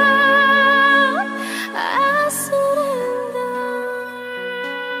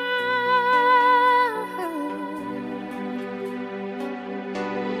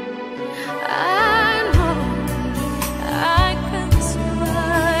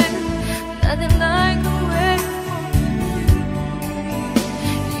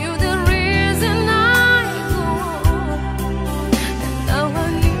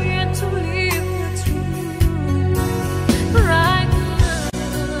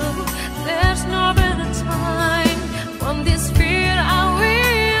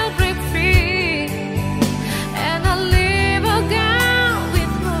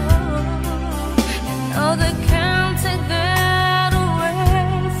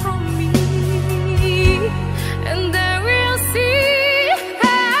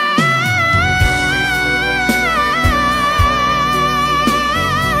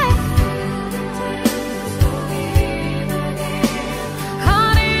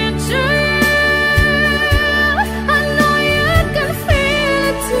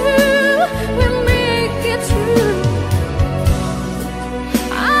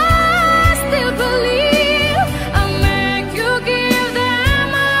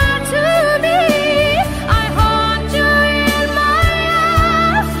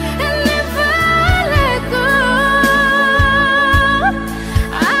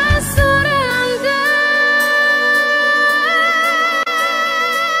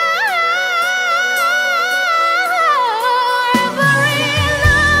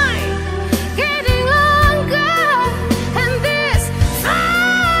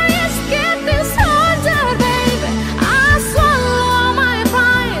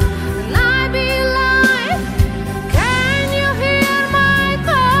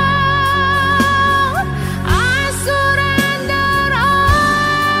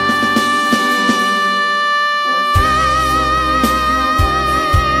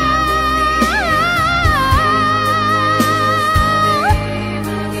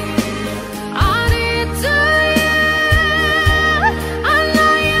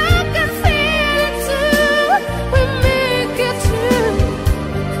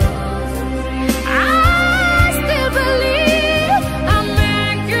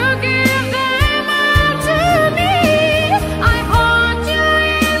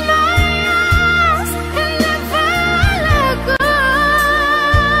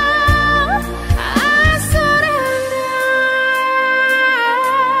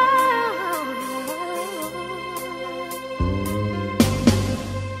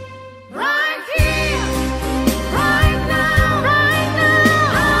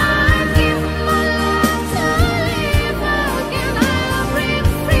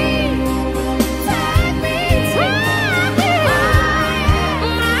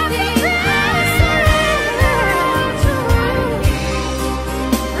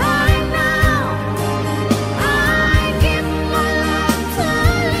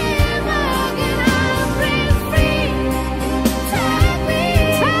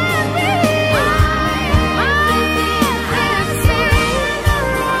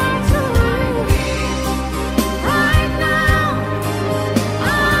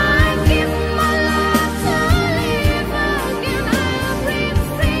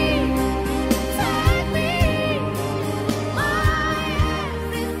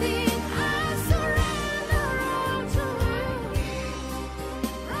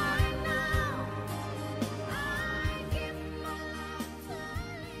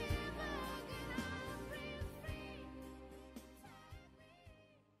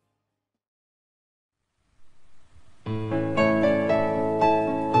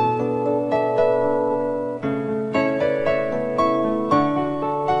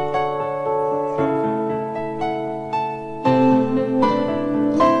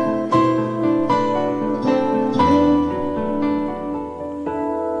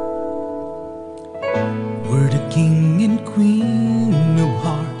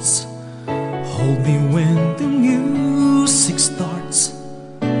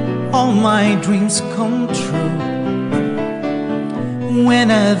 all my dreams come true when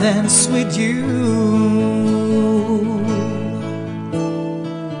I dance with you.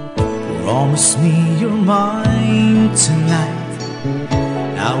 Promise me you're mine tonight.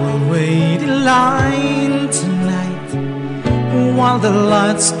 I will wait in line tonight while the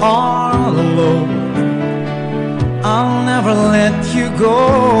lights are low. I'll never let you go.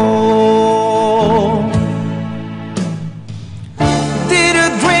 Did you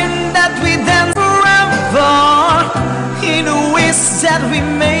dream that we dance forever in a wish that we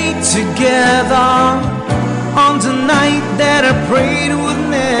made together on the night that I prayed would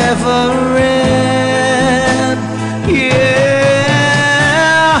never end?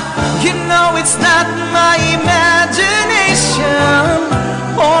 Yeah, you know it's not my imagination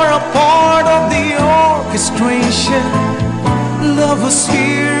or a part of the orchestration. Love was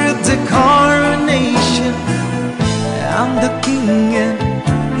here at the coronation. I'm the king and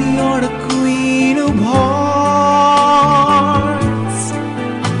you're the queen of hearts.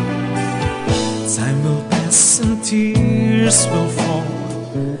 Time will pass and tears will fall,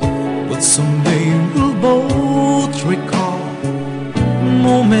 but someday we'll both recall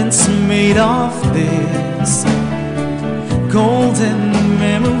moments made of this golden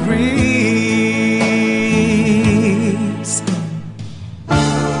memories.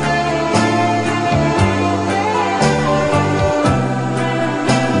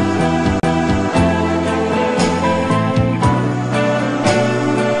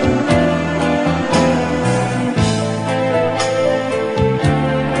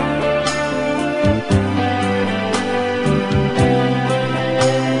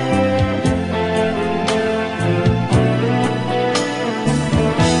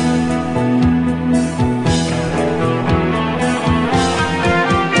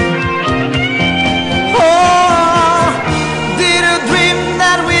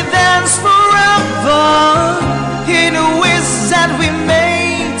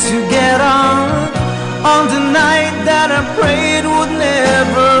 On the night that I prayed would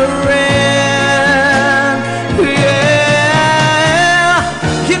never end. Yeah,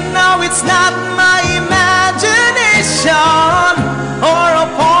 you know it's not my imagination or a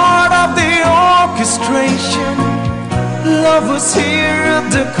part of the orchestration. Love was here at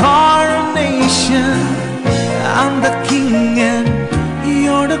the coronation. I'm the king and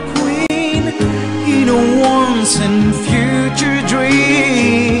you're the queen in a once and future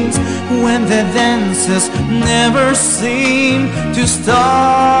dreams, when the dances never seem to stop.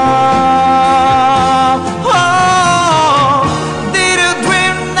 Oh, did you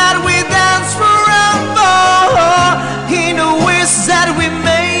dream that we dance forever in a wish that we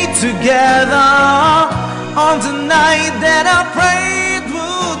made together on the night that I prayed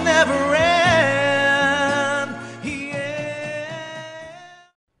would never end? Yeah.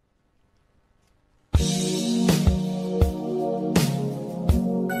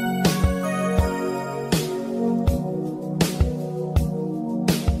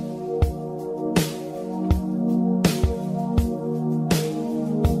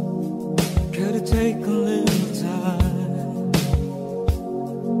 Take a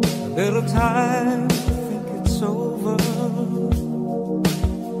little time to think it's over.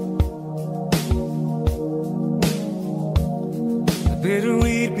 I better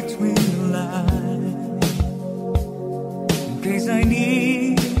read between the lines in case I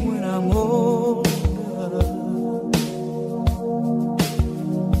need it when I'm older.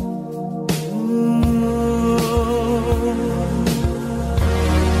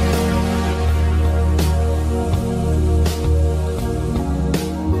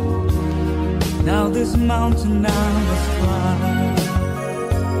 Now this mountain I must climb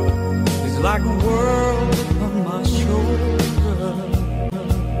is like a world on my shoulder.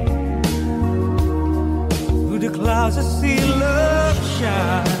 Through the clouds I see love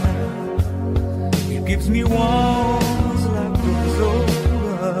shine. It gives me warmth like the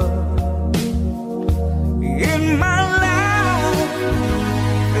over. In my life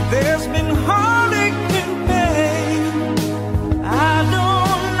there's been heartache and pain. I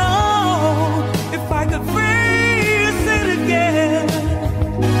don't know if I could face it again.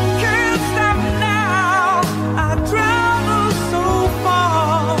 Can't stop now. I travel so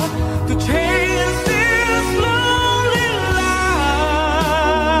far to chase this lonely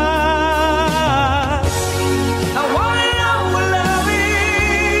life. I wanna know what love is.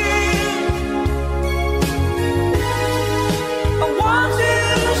 I want you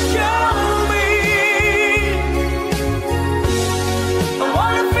to show me.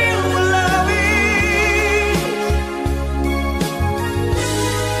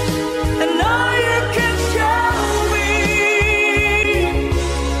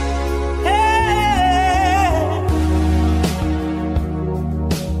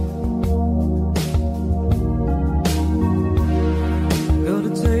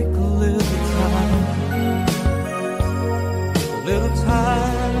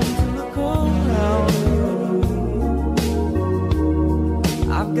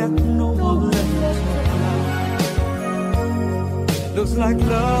 feels like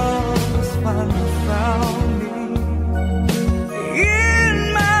love has finally found me.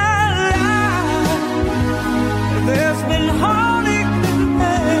 In my life, there's been heartache and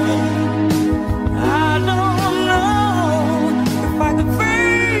pain. I don't know if I could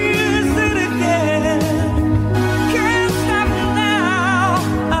face it again. Can't stop now.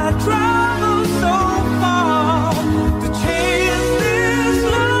 I travel so far to chase this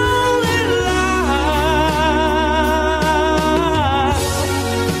lonely life.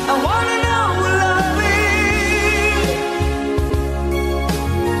 I wanna know what love is.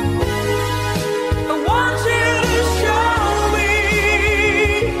 I want you to show me.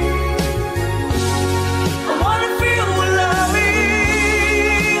 I wanna feel what love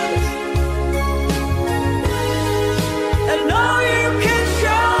is. I know you can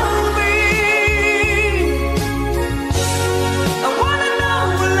show me. I wanna know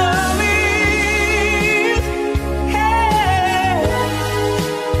what love is. Hey,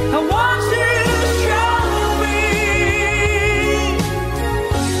 I want you to show me.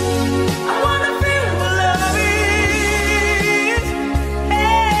 I wanna feel what love is.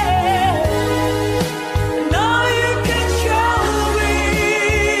 Hey, I know you can show me.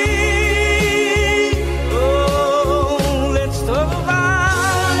 Oh, let's talk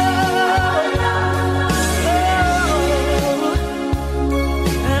about love.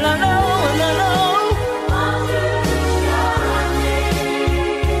 And I know, want you to show me.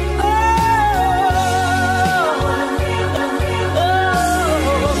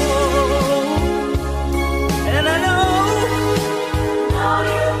 And I know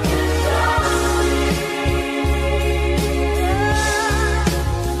you can show me.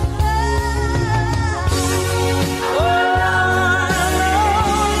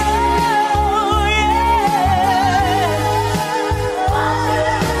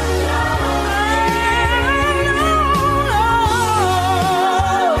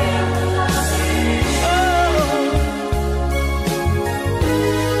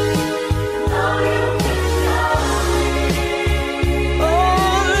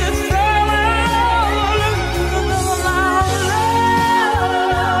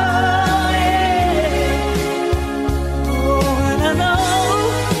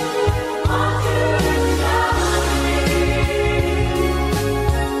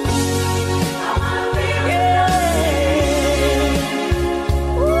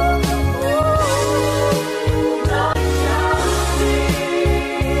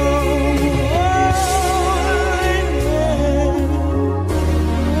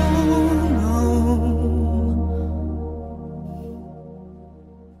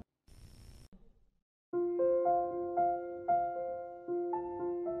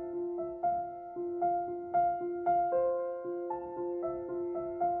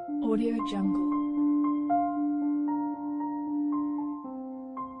 Audio Jungle.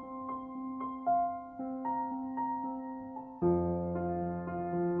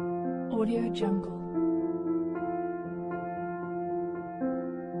 Audio Jungle.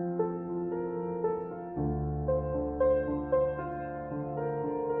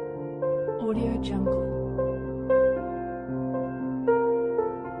 Audio Jungle.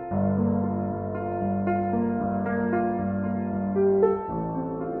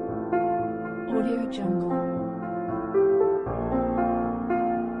 Audio Jungle. Audio Jungle.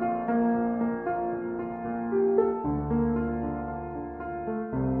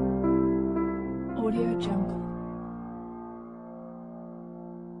 Audio Jungle.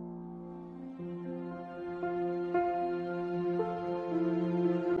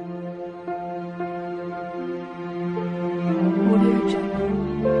 Audio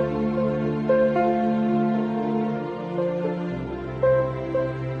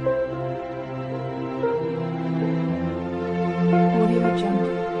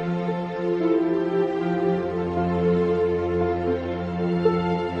Jungle.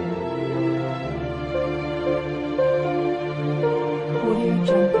 Audio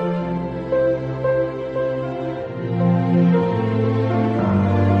Jungle.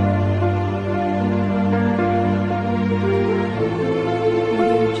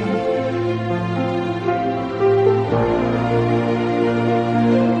 Audio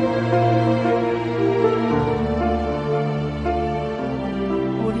Jungle.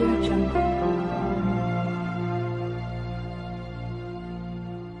 Audio Jungle.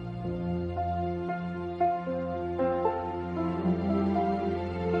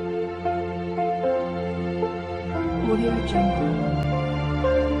 Audio Jungle.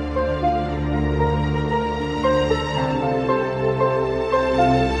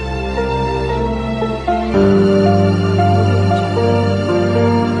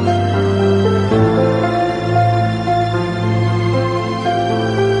 Audio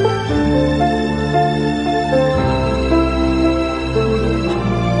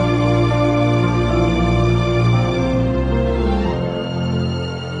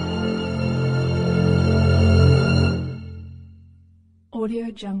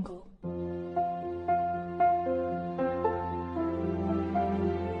Jungle.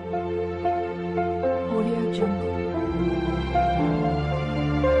 Audio Jungle.